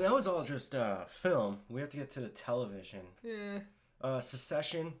 And that was all just film. We have to get to the television. Yeah.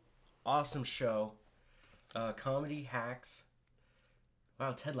 Secession, awesome show. Comedy, Hacks.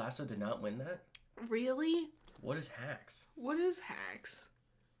 Wow, Ted Lasso did not win that? Really? What is Hacks? What is Hacks?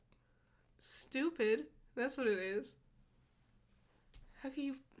 Stupid. That's what it is. How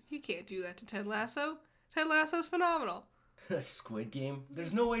can you can't do that to Ted Lasso? Ted Lasso's phenomenal. Squid Game?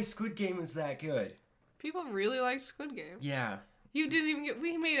 There's no way Squid Game is that good. People really liked Squid Game. Yeah. You didn't even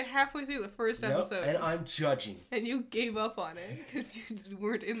we made it halfway through the first episode. And I'm judging. And you gave up on it because you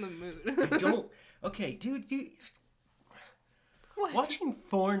weren't in the mood. I don't... Okay, dude, What? Watching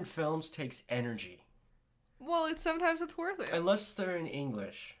foreign films takes energy. Well, sometimes it's worth it. Unless they're in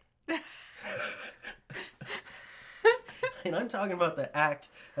English. And I'm talking about the act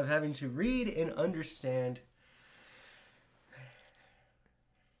of having to read and understand.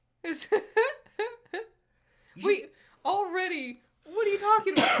 What are you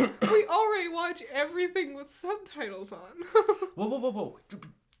talking about? We already watch everything with subtitles on. Whoa.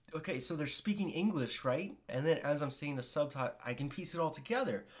 Okay, so they're speaking English, right? And then as I'm seeing the subtitle, I can piece it all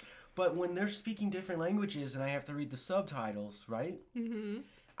together. But when they're speaking different languages and I have to read the subtitles, right? Mm-hmm.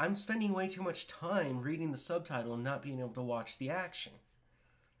 I'm spending way too much time reading the subtitle and not being able to watch the action.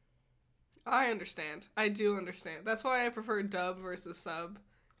 I understand. I do understand. That's why I prefer dub versus sub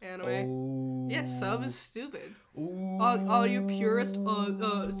anime. Oh. Yeah, sub is stupid. Ooh. All you purists,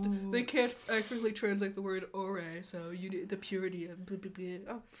 they can't accurately translate the word ore, so you need the purity of blah, blah, blah.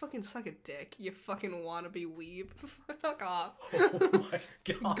 Oh, fucking suck a dick, you fucking wannabe weeb. Fuck off. Oh my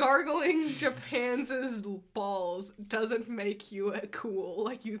god. Gargling Japan's balls doesn't make you cool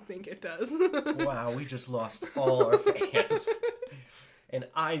like you think it does. Wow, we just lost all our fans. And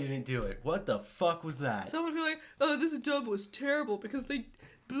I didn't do it. What the fuck was that? Someone would be like, oh, this dub was terrible because they...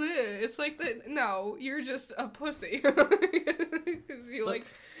 Bleh. It's like that. No, you're just a pussy because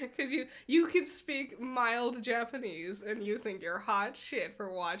you can speak mild Japanese and you think you're hot shit for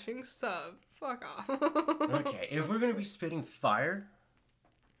watching sub. Fuck off. Okay, if we're gonna be spitting fire,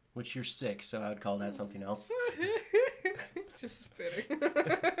 which you're sick, so I'd call that something else. Just spitting.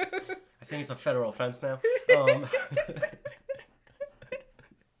 I think it's a federal offense now.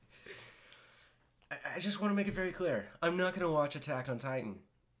 I just want to make it very clear. I'm not gonna watch Attack on Titan.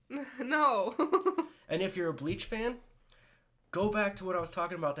 No. And if you're a Bleach fan, go back to what I was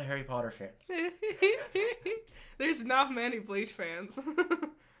talking about, the Harry Potter fans. There's not many Bleach fans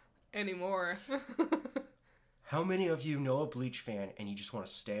anymore. How many of you know a Bleach fan and you just want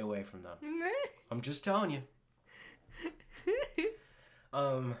to stay away from them? I'm just telling you.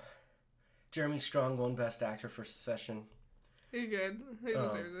 Jeremy Strong won Best Actor for Secession. You're good. He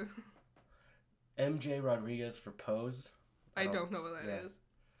deserves it. MJ Rodriguez for Pose. I don't know what that is.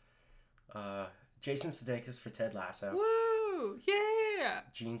 Jason Sudeikis for Ted Lasso. Woo! Yeah!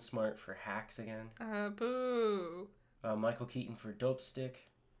 Gene Smart for Hacks again. Boo. Michael Keaton for Dope Sick,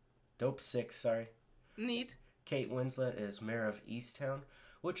 sorry. Neat. Kate Winslet is Mayor of Easttown,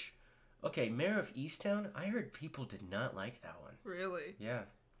 which, okay, Mayor of Easttown, I heard people did not like that one. Really? Yeah.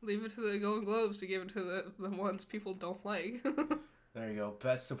 Leave it to the Golden Globes to give it to the ones people don't like. There you go.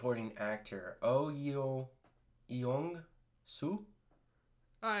 Best Supporting Actor, Oh Yeong-soo.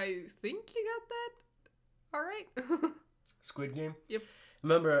 I think you got that all right. Squid Game? Yep.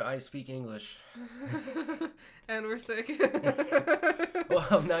 Remember, I speak English. And we're sick. Well,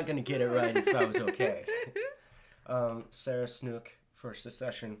 I'm not going to get it right if I was okay. Sarah Snook for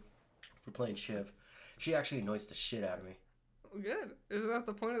Secession for playing Shiv. She actually annoys the shit out of me. Good. Isn't that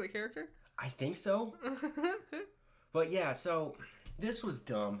the point of the character? I think so. But yeah, so this was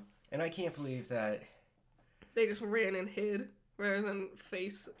dumb. And I can't believe that... They just ran and hid rather than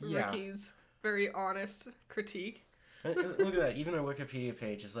face Ricky's very honest critique. Look at that. Even our Wikipedia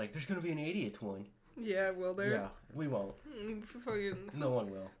page is like, there's going to be an 80th one. Yeah, will there? Yeah, we won't. Fucking... No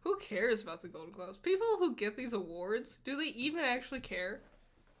one will. Who cares about the Golden Globes? People who get these awards, do they even actually care?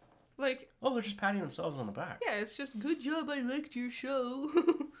 Like... Oh, they're just patting themselves on the back. Yeah, it's just, good job, I liked your show.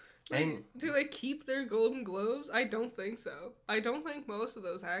 Like, and do they keep their Golden Globes? I don't think so. I don't think most of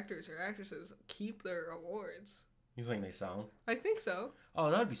those actors or actresses keep their awards. You think they sound? I think so.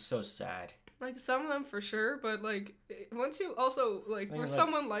 Oh, that would be so sad. Like, some of them for sure, but, like, once you also, like, for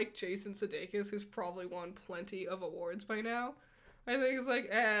someone like Jason Sudeikis, who's probably won plenty of awards by now, I think it's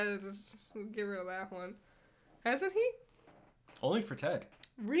like, just get rid of that one. Hasn't he? Only for Ted.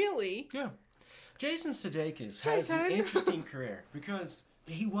 Really? Yeah. Jason Sudeikis has an interesting career, because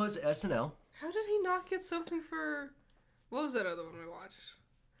he was SNL. How did he not get something for... What was that other one we watched?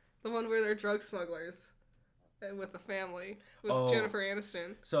 The one where they're drug smugglers. With the family. With Jennifer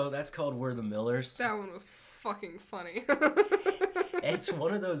Aniston. So that's called We're the Millers. That one was fucking funny. It's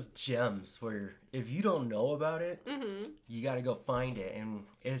one of those gems where if you don't know about it, you gotta go find it. And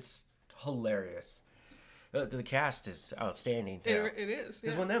it's hilarious. The cast is outstanding, too. It is,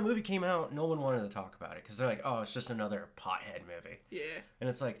 Because when that movie came out, no one wanted to talk about it. Because they're like, oh, it's just another pothead movie. Yeah. And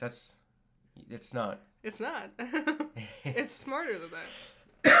it's like, it's not. It's not. It's smarter than that.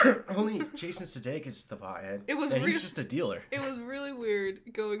 Only Jason Sudeikis is the pothead. And he's just a dealer. It was really weird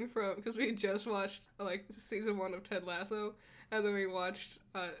going from, because we had just watched like season 1 of Ted Lasso, and then we watched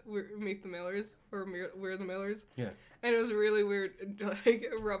Meet the Millers or We're the Millers. Yeah. And it was really weird,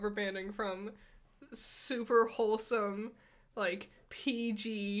 like rubber banding from super wholesome, like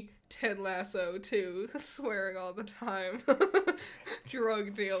PG Ted Lasso to swearing all the time,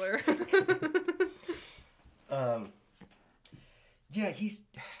 drug dealer. Yeah, he's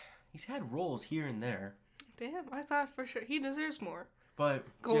had roles here and there. Damn, I thought for sure he deserves more. But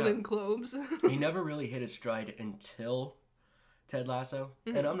Golden Globes. He never really hit his stride until Ted Lasso,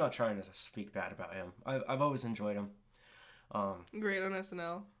 and I'm not trying to speak bad about him. I've always enjoyed him. Great on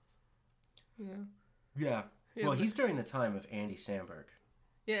SNL. Yeah. Well, he's during the time of Andy Samberg.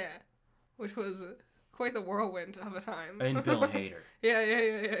 Yeah, which was quite the whirlwind of a time. And Bill Hader. Yeah.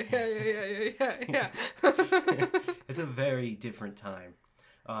 It's a very different time.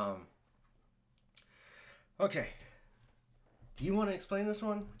 Okay. Do you want to explain this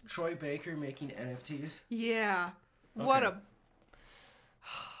one? Troy Baker making NFTs? Yeah. Okay. What a...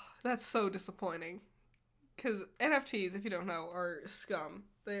 That's so disappointing. Because NFTs, if you don't know, are scum.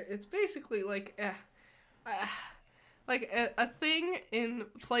 It's basically like a thing in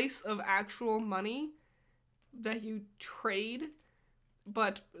place of actual money that you trade.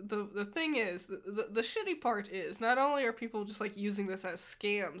 But the thing is, the shitty part is, not only are people just like using this as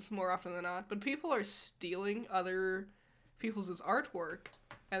scams more often than not, but people are stealing other people's artwork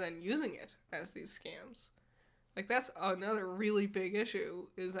and then using it as these scams. Like, that's another really big issue,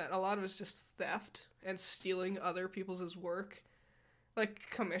 is that a lot of it's just theft and stealing other people's work. Like,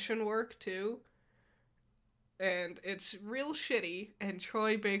 commission work, too. And it's real shitty, and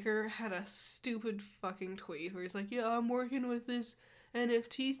Troy Baker had a stupid fucking tweet where he's like, yeah, I'm working with this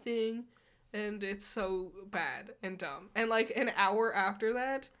NFT thing, and it's so bad and dumb. And, like, an hour after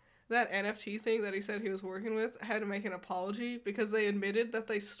that NFT thing that he said he was working with had to make an apology because they admitted that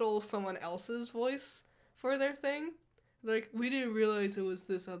they stole someone else's voice for their thing. Like, we didn't realize it was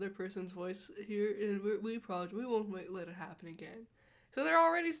this other person's voice here, and we won't let it happen again. So they're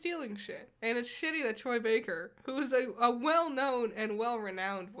already stealing shit. And it's shitty that Troy Baker, who is a well-known and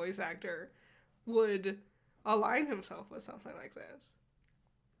well-renowned voice actor, would align himself with something like this.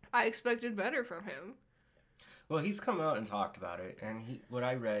 I expected better from him. Well, he's come out and talked about it, and what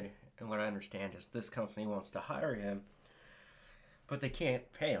I read and what I understand is this company wants to hire him, but they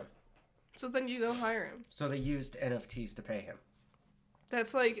can't pay him. So then you don't hire him. So they used NFTs to pay him.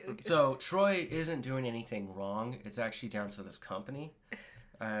 That's like... So Troy isn't doing anything wrong. It's actually down to this company.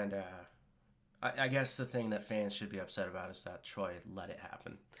 And I guess the thing that fans should be upset about is that Troy let it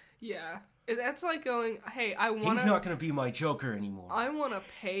happen. Yeah. That's like going, hey, I want to... He's not going to be my Joker anymore. I want to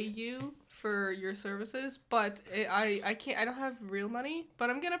pay you for your services, but I can't... I don't have real money, but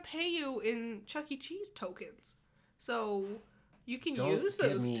I'm going to pay you in Chuck E. Cheese tokens. So... You can use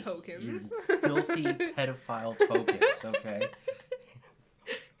those tokens. Your filthy pedophile tokens, okay?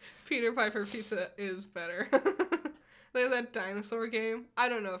 Peter Piper Pizza is better. They have that dinosaur game. I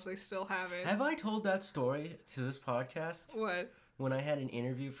don't know if they still have it. Have I told that story to this podcast? What? When I had an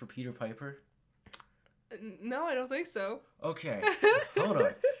interview for Peter Piper? No, I don't think so. Okay, hold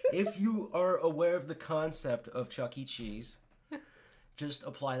on. If you are aware of the concept of Chuck E. Cheese, just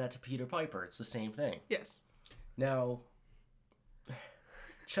apply that to Peter Piper. It's the same thing. Yes. Now...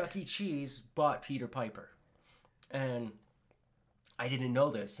 Chuck E. Cheese bought Peter Piper. And I didn't know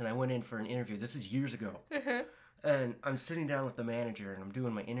this, and I went in for an interview. This is years ago. And I'm sitting down with the manager, and I'm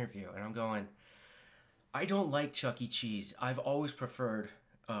doing my interview, and I'm going, I don't like Chuck E. Cheese. I've always preferred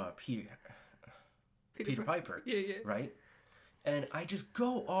Peter Piper. Yeah. Right? And I just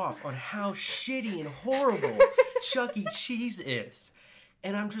go off on how shitty and horrible Chuck E. Cheese is.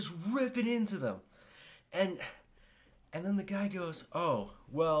 And I'm just ripping into them. And then the guy goes, oh,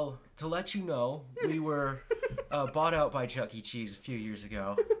 well, to let you know, we were bought out by Chuck E. Cheese a few years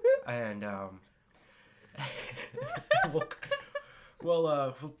ago. And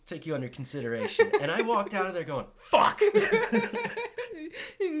we'll take you under consideration. And I walked out of there going, fuck!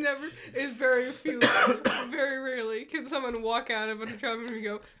 It's very rarely can someone walk out of a job and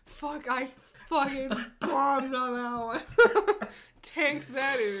go, fuck, I fucking bombed on that one. Tanked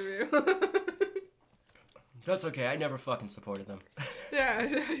that interview. That's okay, I never fucking supported them. Yeah.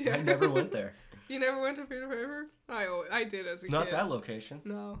 I never went there. You never went to Peter Piper? I did as a kid. Not that location.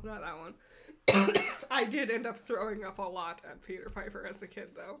 No, not that one. I did end up throwing up a lot at Peter Piper as a kid,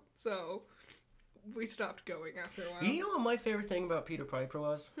 though. So we stopped going after a while. You know what my favorite thing about Peter Piper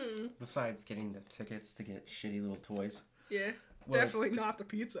was? Besides getting the tickets to get shitty little toys. Yeah, definitely not the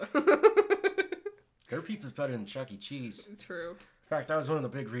pizza. Their pizza's better than Chuck E. Cheese. True. In fact, that was one of the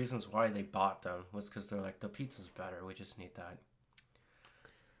big reasons why they bought them, was because they're like, the pizza's better, we just need that.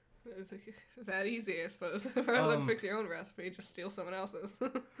 It's that easy, I suppose. Rather than fix your own recipe, just steal someone else's.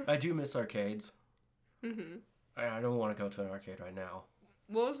 I do miss arcades. Mm-hmm. I don't want to go to an arcade right now.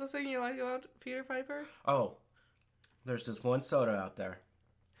 What was the thing you liked about Peter Piper? Oh, there's this one soda out there.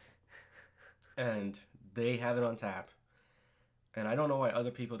 And they have it on tap. And I don't know why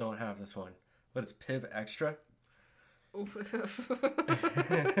other people don't have this one. But it's Pib Extra.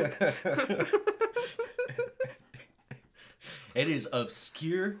 It is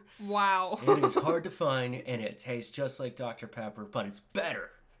obscure. Wow. It is hard to find, and it tastes just like Dr. Pepper, but it's better.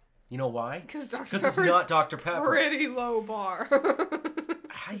 You know why? Because it's not Dr. Pepper. Pretty low bar.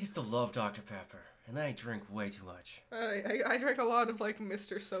 I used to love Dr. Pepper, and then I drink way too much. I drank a lot of, like,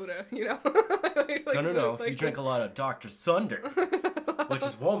 Mr. Soda, you know? No. You drink a lot of Dr. Thunder, which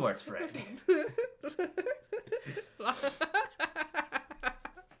is Walmart's brand.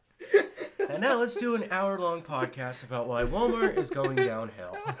 And now let's do an hour-long podcast about why Walmart is going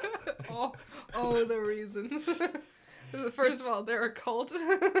downhill. Oh, the reasons. First of all, they're a cult.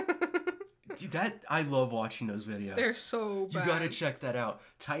 Dude, I love watching those videos. They're so bad. You gotta check that out.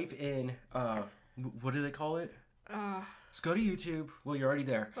 Type in, what do they call it? Just go to YouTube. Well, you're already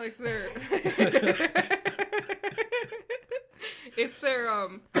there. Like they're... It's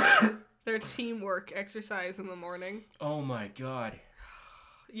their teamwork exercise in the morning. Oh my god.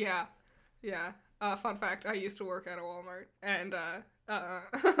 Yeah. Fun fact, I used to work at a Walmart, and I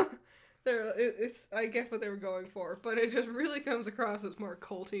get what they were going for, but it just really comes across as more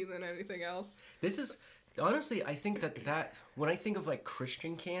culty than anything else. This is honestly, I think that when I think of like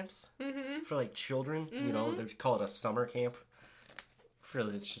Christian camps for like children, you know, they call it a summer camp.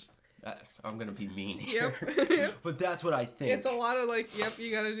 Really, it's just I'm gonna be mean here. Yep. But that's what I think. It's a lot of like, yep,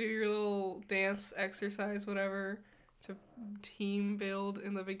 you gotta do your little dance exercise, whatever, to team build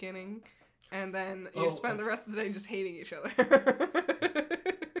in the beginning, and then you spend the rest of the day just hating each other.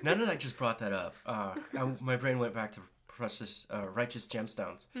 None of that just brought that up. My brain went back to righteous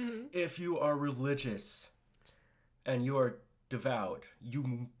gemstones. If you are religious and you are devout,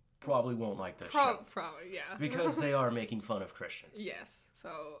 you probably won't like this show. Probably, yeah. Because they are making fun of Christians. Yes.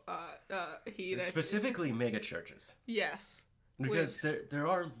 So, specifically mega churches. Yes. Because there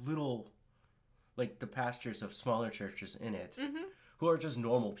are little, like, the pastors of smaller churches in it who are just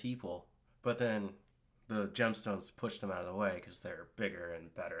normal people, but then the gemstones push them out of the way because they're bigger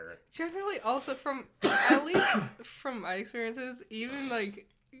and better. Generally, also at least from my experiences, even like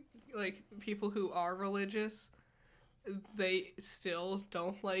people who are religious, they still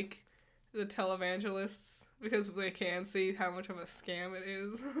don't like the televangelists because they can see how much of a scam it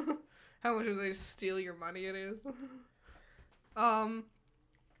is. How much of they steal your money it is. One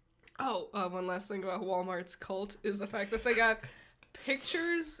last thing about Walmart's cult is the fact that they got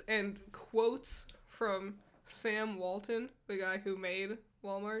pictures and quotes from Sam Walton, the guy who made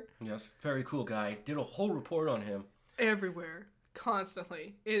Walmart. Yes, very cool guy. Did a whole report on him. Everywhere.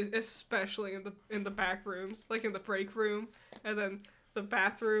 Constantly, especially in the back rooms, like in the break room, and then the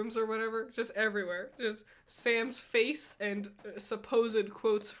bathrooms or whatever, just everywhere. Just Sam's face and supposed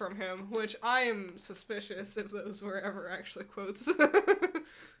quotes from him, which I am suspicious if those were ever actually quotes.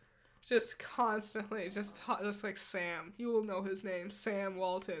 Just constantly, just like Sam. You will know his name, Sam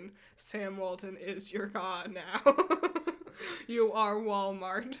Walton. Sam Walton is your god now. You are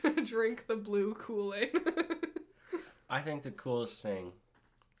Walmart. Drink the blue Kool-Aid. I think the coolest thing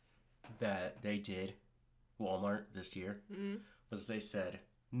that they did, Walmart, this year, was they said,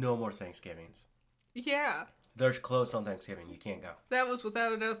 no more Thanksgivings. Yeah. They're closed on Thanksgiving. You can't go. That was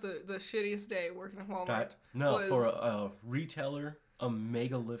without a doubt the shittiest day working at Walmart. For a retailer, a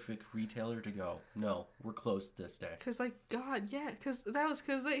megalithic retailer to go, no, we're closed this day. Because, like, God, yeah. Because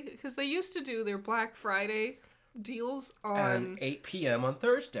they used to do their Black Friday deals on 8 p.m. on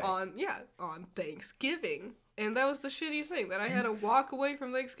Thursday. On Thanksgiving. And that was the shittiest thing, that I had to walk away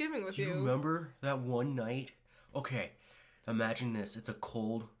from Thanksgiving with you. Do you remember that one night? Okay, imagine this. It's a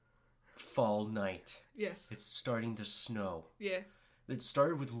cold fall night. Yes. It's starting to snow. Yeah. It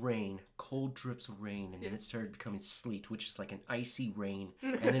started with rain, cold drips of rain, and then it started becoming sleet, which is like an icy rain.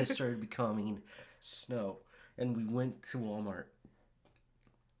 And then it started becoming snow. And we went to Walmart.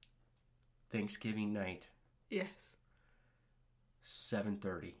 Thanksgiving night. Yes.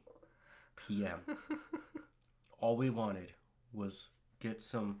 7:30 p.m. All we wanted was get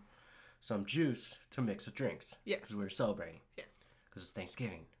some juice to mix with drinks. Yes. Because we were celebrating. Yes. Because it's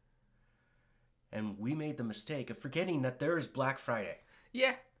Thanksgiving. And we made the mistake of forgetting that there is Black Friday.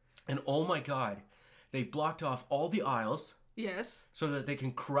 Yeah. And oh my God, they blocked off all the aisles. Yes. So that they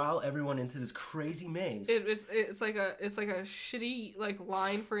can corral everyone into this crazy maze. It's like a shitty like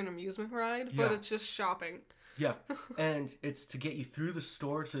line for an amusement ride, but it's just shopping. Yeah. And it's to get you through the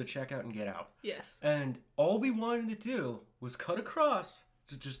store to the checkout and get out. Yes. And all we wanted to do was cut across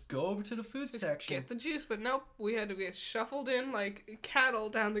to just go over to the food section. Get the juice, but nope. We had to get shuffled in like cattle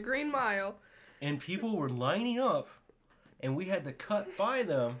down the Green Mile. And people were lining up, and we had to cut by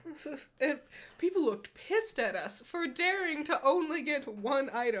them. And people looked pissed at us for daring to only get one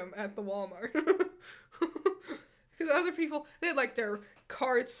item at the Walmart. Because other people, they had like their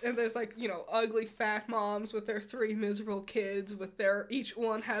carts, and there's like, you know, ugly fat moms with their 3 miserable kids with each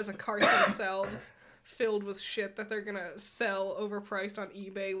one has a cart themselves filled with shit that they're gonna sell overpriced on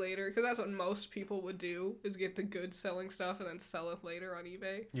eBay later. Because that's what most people would do, is get the good selling stuff and then sell it later on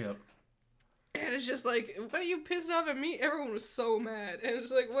eBay. Yep. And it's just like, what are you pissed off at me? Everyone was so mad. And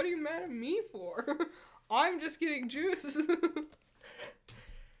it's like, what are you mad at me for? I'm just getting juice.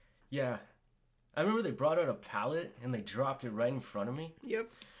 Yeah. I remember they brought out a pallet and they dropped it right in front of me. Yep.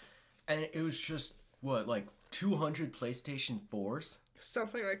 And it was just, what, like 200 PlayStation 4s?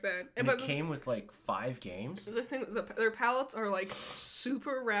 Something like that. And it came with like 5 games. The thing, their pallets are like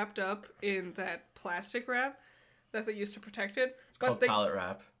super wrapped up in that plastic wrap that they used to protect it. It's called pallet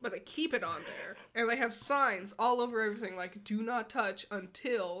wrap. But they keep it on there. And they have signs all over everything like, do not touch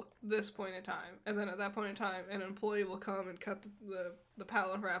until this point in time. And then at that point in time, an employee will come and cut the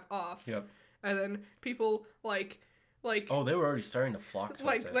pallet wrap off. Yep. And then people like oh, they were already starting to flock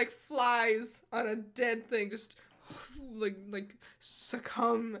towards it. Like flies on a dead thing, just like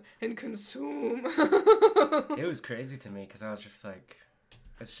succumb and consume. It was crazy to me because I was just like,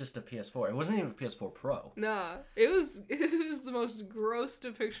 it's just a PS4. It wasn't even a PS4 Pro. Nah, it was the most gross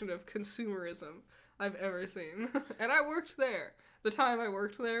depiction of consumerism I've ever seen. And I worked there. The time I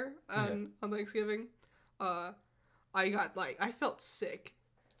worked there on Thanksgiving, I felt sick.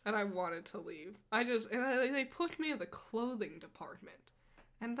 And I wanted to leave. They put me in the clothing department.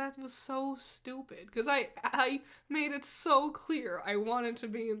 And that was so stupid. Because I made it so clear I wanted to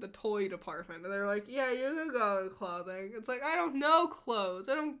be in the toy department. And they're like, yeah, you can go in clothing. It's like, I don't know clothes.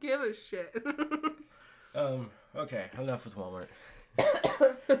 I don't give a shit. Okay, enough with Walmart.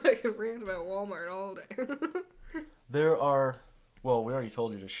 I could rant about Walmart all day. There are, well, we already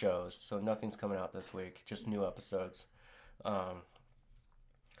told you the shows, so nothing's coming out this week. Just new episodes.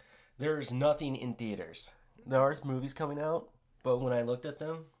 There's nothing in theaters. There are movies coming out, but when I looked at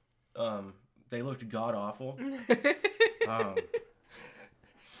them, they looked god-awful.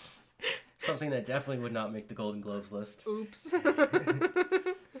 Something that definitely would not make the Golden Globes list. Oops.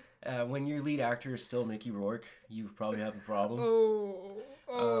 When your lead actor is still Mickey Rourke, you probably have a problem.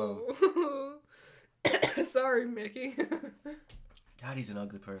 Oh. Sorry, Mickey. God, he's an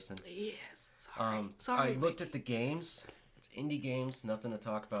ugly person. He is. Sorry, I looked at the games. It's indie games, nothing to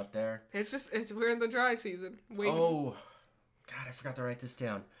talk about there. We're in the dry season. Oh, God, I forgot to write this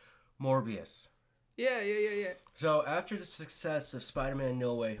down. Morbius. Yeah. So, after the success of Spider-Man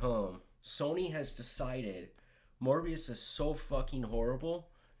No Way Home, Sony has decided Morbius is so fucking horrible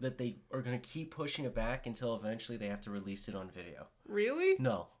that they are going to keep pushing it back until eventually they have to release it on video. Really?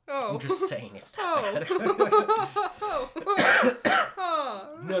 No. Oh. I'm just saying it's that bad.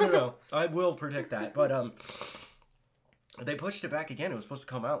 No. I will predict that. But, they pushed it back again. It was supposed to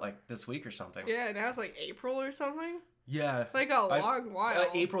come out like this week or something. Yeah, now it's like April or something. Yeah, like a long while.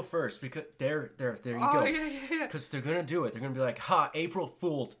 April 1st, because there you go. Oh yeah. Because they're gonna do it. They're gonna be like, "Ha! April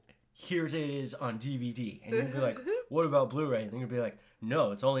Fools! Here it is on DVD," and you'll be like, what about Blu-ray? And they're going to be like,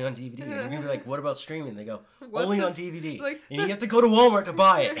 no, it's only on DVD. And you're going to be like, what about streaming? They go, only on DVD. Like, and you have to go to Walmart to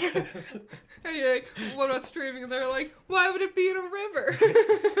buy it. And you're like, what about streaming? And they're like, why would it be in a river?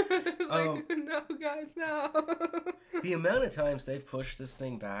 It's like, no, guys, no. The amount of times they've pushed this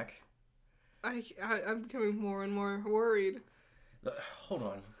thing back. I'm becoming more and more worried. Hold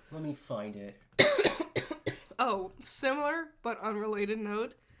on. Let me find it. Oh, similar but unrelated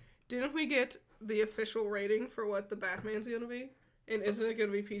note. Didn't we get the official rating for what the Batman's going to be? And isn't it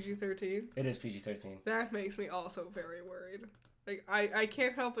going to be PG-13? It is PG-13. That makes me also very worried. Like, I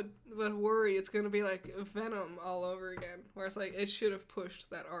can't help but worry it's going to be like Venom all over again. Where it's like, it should have pushed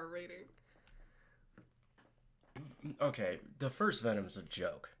that R rating. Okay, the first Venom's a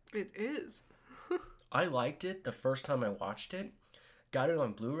joke. It is. I liked it the first time I watched it. Got it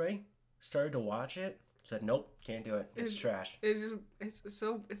on Blu-ray. Started to watch it. Said, nope, can't do it. It's trash. It's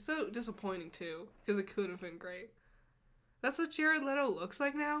so disappointing, too. Because it could have been great. That's what Jared Leto looks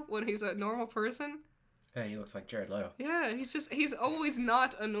like now, when he's a normal person. Yeah, he looks like Jared Leto. Yeah, he's always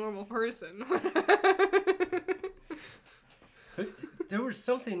not a normal person. There was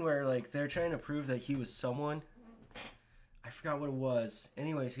something where, like, they're trying to prove that he was someone. I forgot what it was.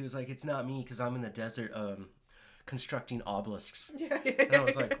 Anyways, he was like, it's not me, because I'm in the desert, constructing obelisks. Yeah. And I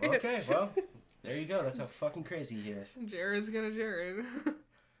was like, okay, well, there you go. That's how fucking crazy he is. Jared's gonna Jared.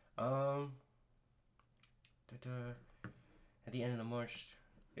 At the end of the March,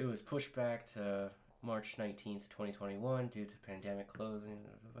 it was pushed back to March 19th, 2021 due to pandemic closing.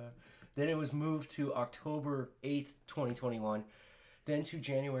 Then it was moved to October 8th, 2021. Then to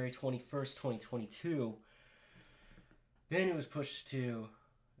January 21st, 2022. Then it was pushed to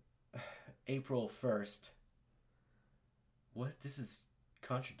April 1st. What? This is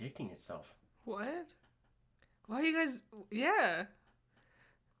contradicting itself. What? Why you guys... Yeah.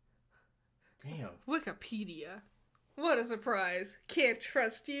 Damn. Wikipedia. What a surprise. Can't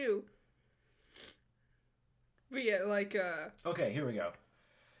trust you. But yeah, like, Okay, here we go.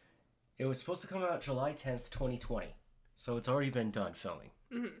 It was supposed to come out July 10th, 2020. So it's already been done filming.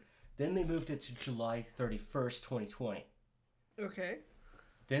 Mm-hmm. Then they moved it to July 31st, 2020. Okay.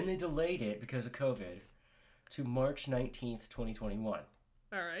 Then they delayed it because of COVID to March 19th, 2021.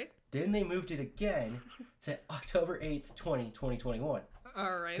 Alright. Then they moved it again to October 8th, 2021.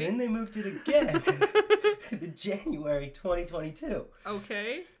 Alright. Then they moved it again to January 2022.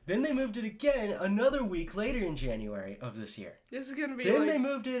 Okay. Then they moved it again another week later in January of this year. This is gonna be Then they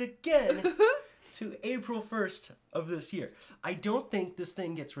moved it again to April 1st of this year. I don't think this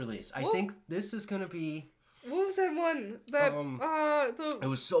thing gets released. I think this is gonna be... What was that one? That it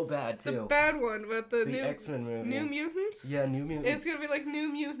was so bad too. The bad one, but the new X-Men movie. New Mutants? Yeah, New Mutants. It's gonna be like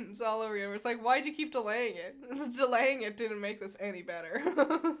New Mutants all over again. It's like, why'd you keep delaying it? Delaying it didn't make this any better.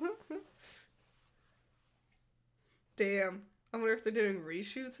 Damn. I wonder if they're doing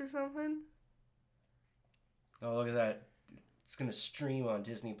reshoots or something. Oh, look at that. It's gonna stream on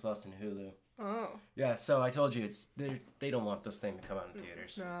Disney Plus and Hulu. Oh. Yeah, so I told you, they don't want this thing to come out in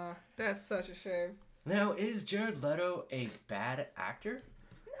theaters. Nah, that's such a shame. Now, is Jared Leto a bad actor?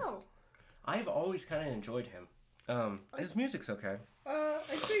 No. I've always kind of enjoyed him. His music's okay. I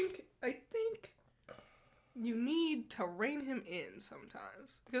think you need to rein him in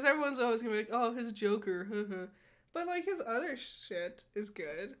sometimes. Because everyone's always gonna be like, oh, his Joker, but, like, his other shit is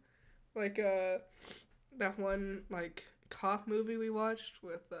good. Like, that one, like, cop movie we watched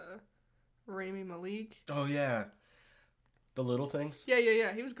with, Rami Malek. Oh, yeah. The Little Things?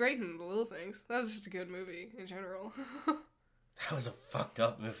 Yeah. He was great in The Little Things. That was just a good movie in general. That was a fucked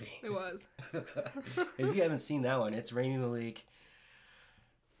up movie. It was. If you haven't seen that one, it's Rami Malek.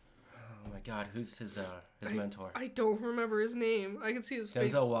 Oh my god, who's his mentor? I don't remember his name. I can see his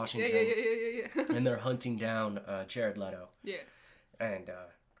face. Denzel Washington. Yeah. And they're hunting down Jared Leto. Yeah. And,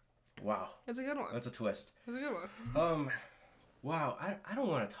 wow. That's a good one. That's a twist. That's a good one. Wow, I don't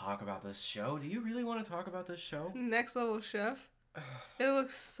want to talk about this show. Do you really want to talk about this show? Next Level Chef? It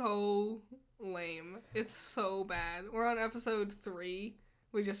looks so lame. It's so bad. We're on episode 3.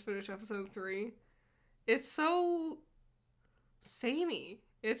 We just finished episode 3. It's so samey.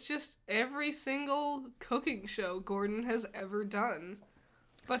 It's just every single cooking show Gordon has ever done.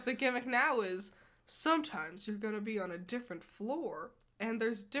 But the gimmick now is sometimes you're going to be on a different floor and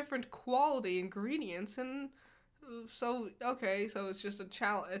there's different quality ingredients and... So, okay, so it's just a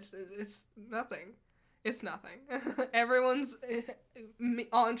challenge. It's nothing. It's nothing. Everyone's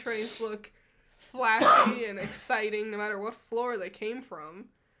entrees look flashy and exciting no matter what floor they came from.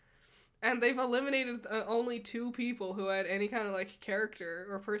 And they've eliminated only 2 people who had any kind of, like, character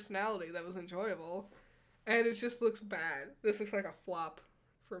or personality that was enjoyable. And it just looks bad. This looks like a flop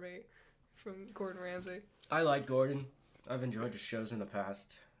for me from Gordon Ramsay. I like Gordon. I've enjoyed his shows in the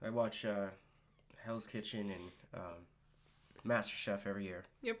past. I watch Hell's Kitchen and MasterChef every year.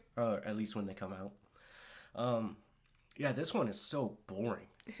 Yep. At least when they come out. Yeah, this one is so boring.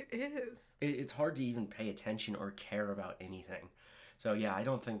 It is. It's hard to even pay attention or care about anything. So yeah, I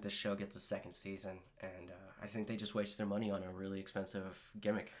don't think this show gets a second season, and I think they just waste their money on a really expensive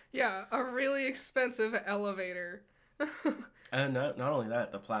gimmick. Yeah, a really expensive elevator. And not only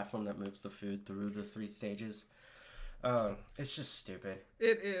that, the platform that moves the food through the 3 stages. It's just stupid.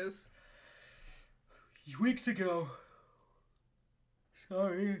 It is. Weeks ago.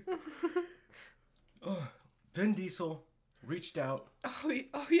 Sorry. Vin Diesel reached out. Oh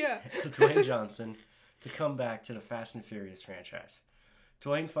yeah. To Dwayne Johnson to come back to the Fast and Furious franchise.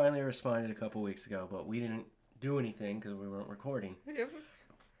 Dwayne finally responded a couple weeks ago, but we didn't do anything because we weren't recording. Yep.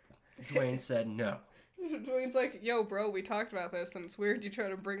 Dwayne said no. Dwayne's like, yo, bro, we talked about this, and it's weird you try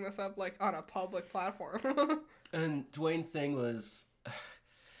to bring this up, like, on a public platform. And Dwayne's thing was,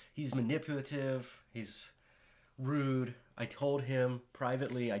 he's manipulative, he's rude. I told him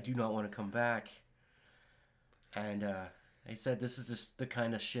privately I do not want to come back. And he said this is just the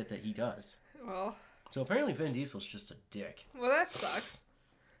kind of shit that he does. Well. So apparently Vin Diesel's just a dick. Well, that sucks.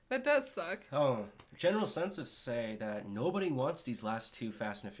 That does suck. Oh, general census say that nobody wants these last 2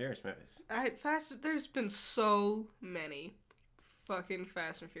 Fast and Furious movies. There's been so many fucking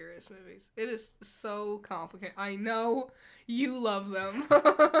Fast and Furious movies. It is so complicated. I know you love them.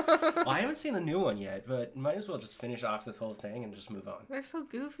 Well, I haven't seen the new one yet, but might as well just finish off this whole thing and just move on. They're so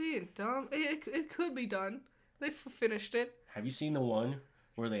goofy and dumb. It could be done. They finished it. Have you seen the one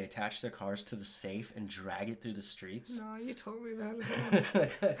where they attach their cars to the safe and drag it through the streets? No, you told me about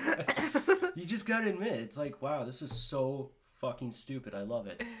it. You just gotta admit, it's like, wow, this is so fucking stupid. I love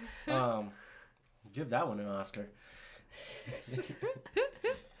it. Give that one an Oscar.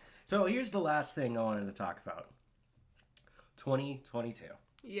 So here's the last thing I wanted to talk about. 2022.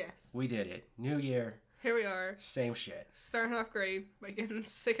 Yes. We did it. New year. Here we are. Same shit. Starting off great by getting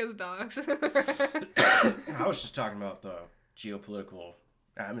sick as dogs. I was just talking about the geopolitical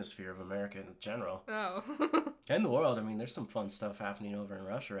atmosphere of America in general. Oh. And the world. I mean, there's some fun stuff happening over in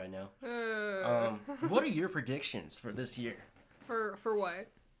Russia right now. What are your predictions for this year? For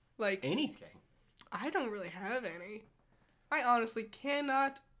what? Like anything. I don't really have any. I honestly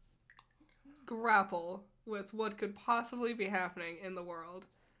cannot grapple with what could possibly be happening in the world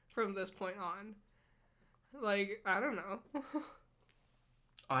from this point on. Like, I don't know.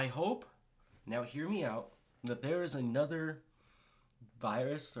 I hope, now hear me out, that there is another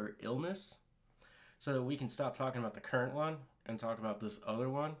virus or illness so that we can stop talking about the current one and talk about this other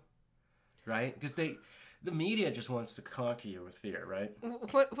one, right? Because the media just wants to conquer you with fear, right?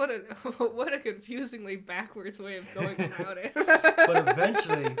 What a confusingly backwards way of going about it. But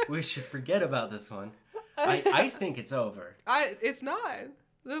eventually, we should forget about this one. I think it's over. It's not.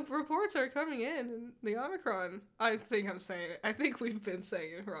 The reports are coming in, and the Omicron, I think I'm saying it. I think we've been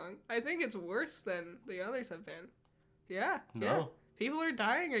saying it wrong. I think it's worse than the others have been. Yeah. No. Yeah. People are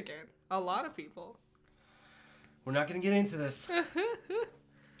dying again. A lot of people. We're not going to get into this.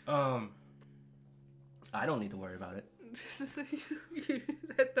 I don't need to worry about it.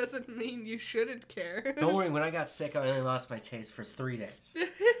 That doesn't mean you shouldn't care. Don't worry, when I got sick, I only lost my taste for 3 days.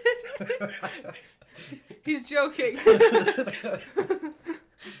 He's joking.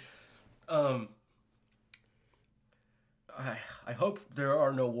 I hope there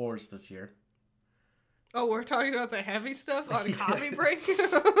are no wars this year. Oh, we're talking about the heavy stuff on coffee break?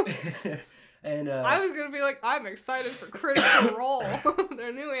 And I was going to be like, I'm excited for Critical Role.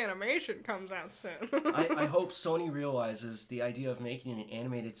 Their new animation comes out soon. I hope Sony realizes the idea of making an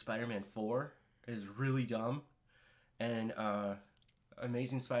animated Spider-Man 4 is really dumb. And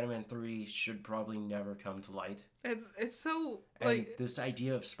Amazing Spider-Man 3 should probably never come to light. It's so, and like... this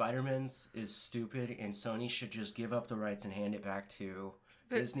idea of Spider-Man's is stupid, and Sony should just give up the rights and hand it back to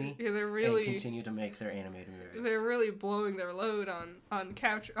Disney. Yeah, they're really... and continue to make their animated movies. They're really blowing their load on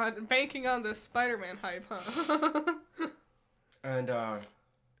banking on the Spider-Man hype, huh? And, I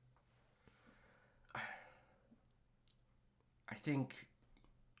think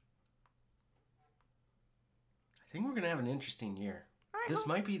we're going to have an interesting year. This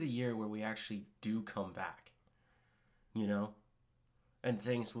might be the year where we actually do come back. You know? And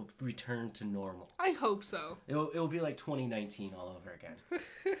things will return to normal. I hope so. It'll be like 2019 all over again.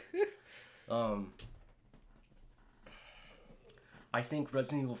 I think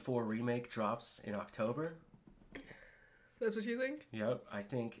Resident Evil 4 Remake drops in October. That's what you think? Yep. I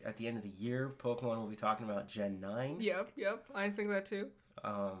think at the end of the year, Pokemon will be talking about Gen 9. Yep. I think that too.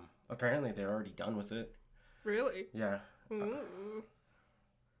 Apparently they're already done with it. Really? Yeah. Ooh.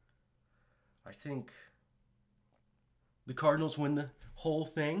 I think The Cardinals win the whole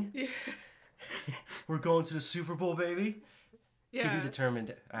thing. Yeah. We're going to the Super Bowl, baby. Yeah. To be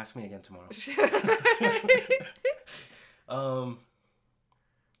determined. Ask me again tomorrow. I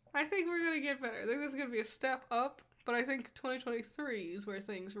think we're going to get better. I think this is going to be a step up, but I think 2023 is where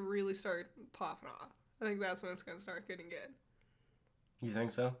things really start popping off. I think that's when it's going to start getting good. You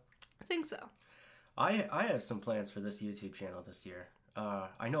think so? I think so. I have some plans for this YouTube channel this year.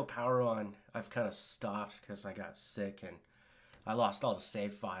 I know Power On, I've kind of stopped because I got sick and I lost all the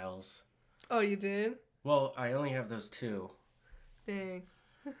save files. Oh, you did? Well, I only have those 2. Dang.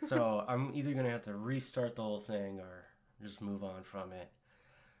 So I'm either going to have to restart the whole thing or just move on from it.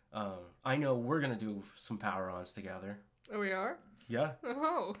 I know we're going to do some Power Ons together. Oh, we are? Yeah.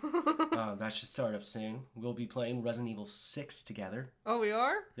 Oh. That should start up soon. We'll be playing Resident Evil 6 together. Oh, we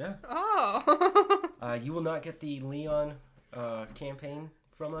are? Yeah. Oh. You will not get the Leon campaign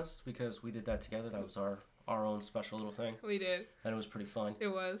from us because we did that together. That was our own special little thing. We did. And it was pretty fun. It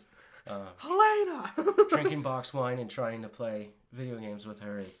was. Helena! Drinking box wine and trying to play video games with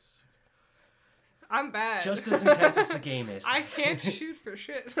her is... I'm bad. Just as intense as the game is. I can't shoot for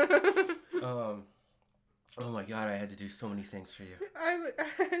shit. Oh my god, I had to do so many things for you. I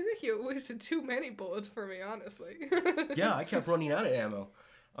think you wasted too many bullets for me, honestly. Yeah, I kept running out of ammo.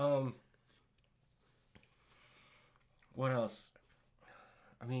 What else?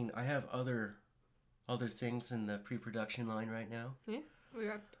 I mean, I have other things in the pre-production line right now. Yeah, we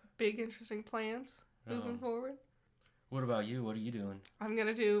got big, interesting plans moving forward. What about you? What are you doing? I'm going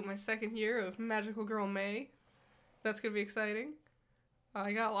to do my second year of Magical Girl May. That's going to be exciting.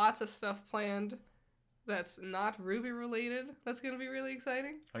 I got lots of stuff planned that's not Ruby related. That's going to be really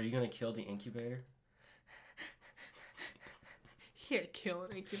exciting. Are you going to kill the incubator? You can't kill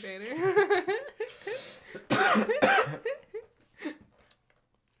an incubator.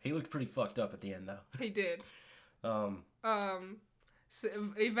 He looked pretty fucked up at the end, though. He did. So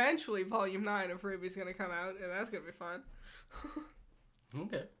eventually, Volume 9 of Ruby's going to come out, and that's going to be fun.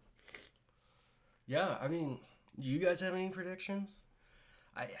 Okay. Yeah, I mean, do you guys have any predictions?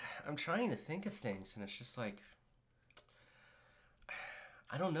 I'm trying to think of things, and it's just like...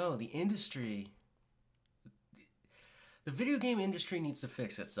 I don't know. The industry... The video game industry needs to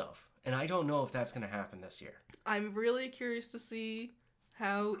fix itself, and I don't know if that's going to happen this year. I'm really curious to see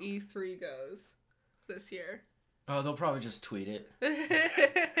how E3 goes this year. Oh, they'll probably just tweet it.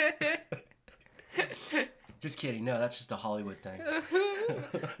 Just kidding. No, that's just a Hollywood thing.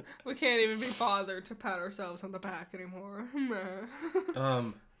 We can't even be bothered to pat ourselves on the back anymore.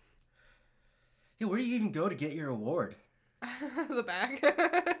 Yeah, where do you even go to get your award? The back.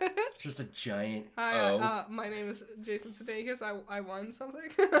 Just a giant Hi, my name is Jason Sudeikis. I won something.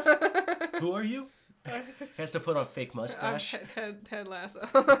 Who are you? He has to put on a fake mustache. Ted Lasso.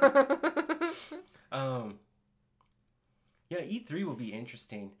 Yeah, E3 will be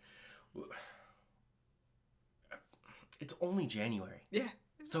interesting. It's only January. Yeah.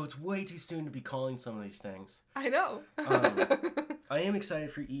 So it's way too soon to be calling some of these things. I know. I am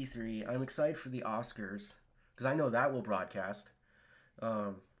excited for E3. I'm excited for the Oscars. Because I know that will broadcast.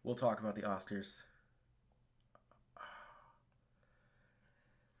 We'll talk about the Oscars.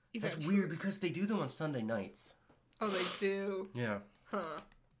 That's weird because they do them on Sunday nights. Oh, they do? Yeah. Huh.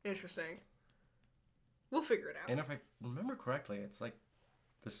 Interesting. We'll figure it out. And if I remember correctly, it's like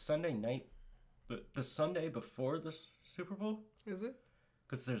the Sunday night, the Sunday before the Super Bowl. Is it?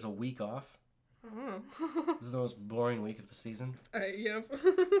 Because there's a week off. Oh. This is the most boring week of the season. Yep.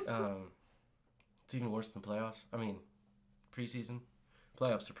 It's even worse than playoffs. I mean, preseason.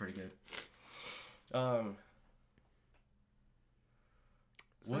 Playoffs are pretty good.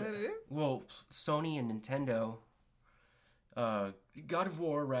 Is that it? Well, Sony and Nintendo. God of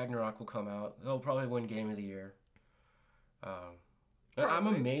War Ragnarok will come out. They'll probably win Game of the Year. I'm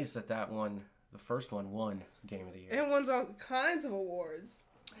amazed that one, the first one, won Game of the Year. It won all kinds of awards.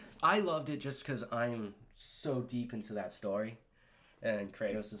 I loved it just because I'm so deep into that story, and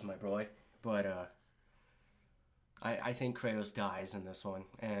Kratos is my boy. But I think Kratos dies in this one,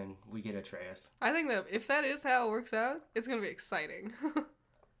 and we get Atreus. I think that if that is how it works out, it's going to be exciting.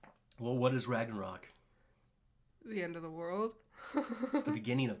 Well, what is Ragnarok? The end of the world. It's the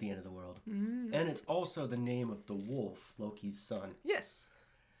beginning of the end of the world. Mm. And it's also the name of the wolf, Loki's son. Yes.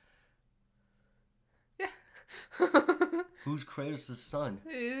 Yeah. Who's Kratos' son?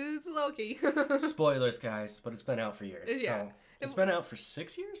 It's Loki. Spoilers, guys, but it's been out for years. Yeah. So it's been out for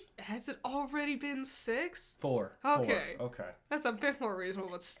 6 years? Has it already been 6? 4. Okay. 4. Okay. That's a bit more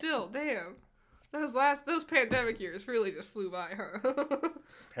reasonable, but still, damn. Those pandemic years really just flew by, huh?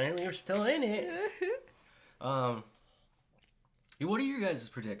 Apparently we're still in it. What are your guys'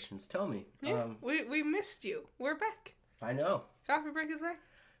 predictions? Tell me. Yeah, we missed you. We're back. I know. Coffee break is back.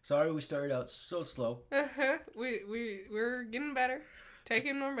 Sorry we started out so slow. We're getting better.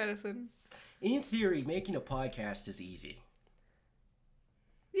 Taking more medicine. In theory, making a podcast is easy.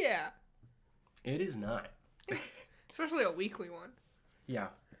 Yeah. It is not. Especially a weekly one. Yeah.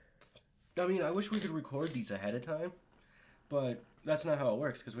 I mean, I wish we could record these ahead of time, but that's not how it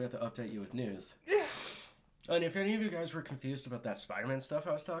works because we have to update you with news. Yeah. And if any of you guys were confused about that Spider-Man stuff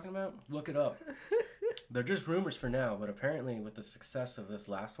I was talking about, look it up. They're just rumors for now, but apparently with the success of this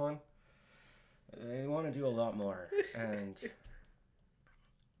last one, they want to do a lot more. And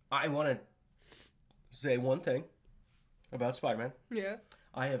I want to say one thing about Spider-Man. Yeah.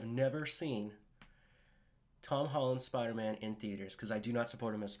 I have never seen Tom Holland's Spider-Man in theaters because I do not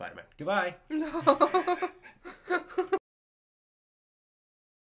support him as Spider-Man. Goodbye. No.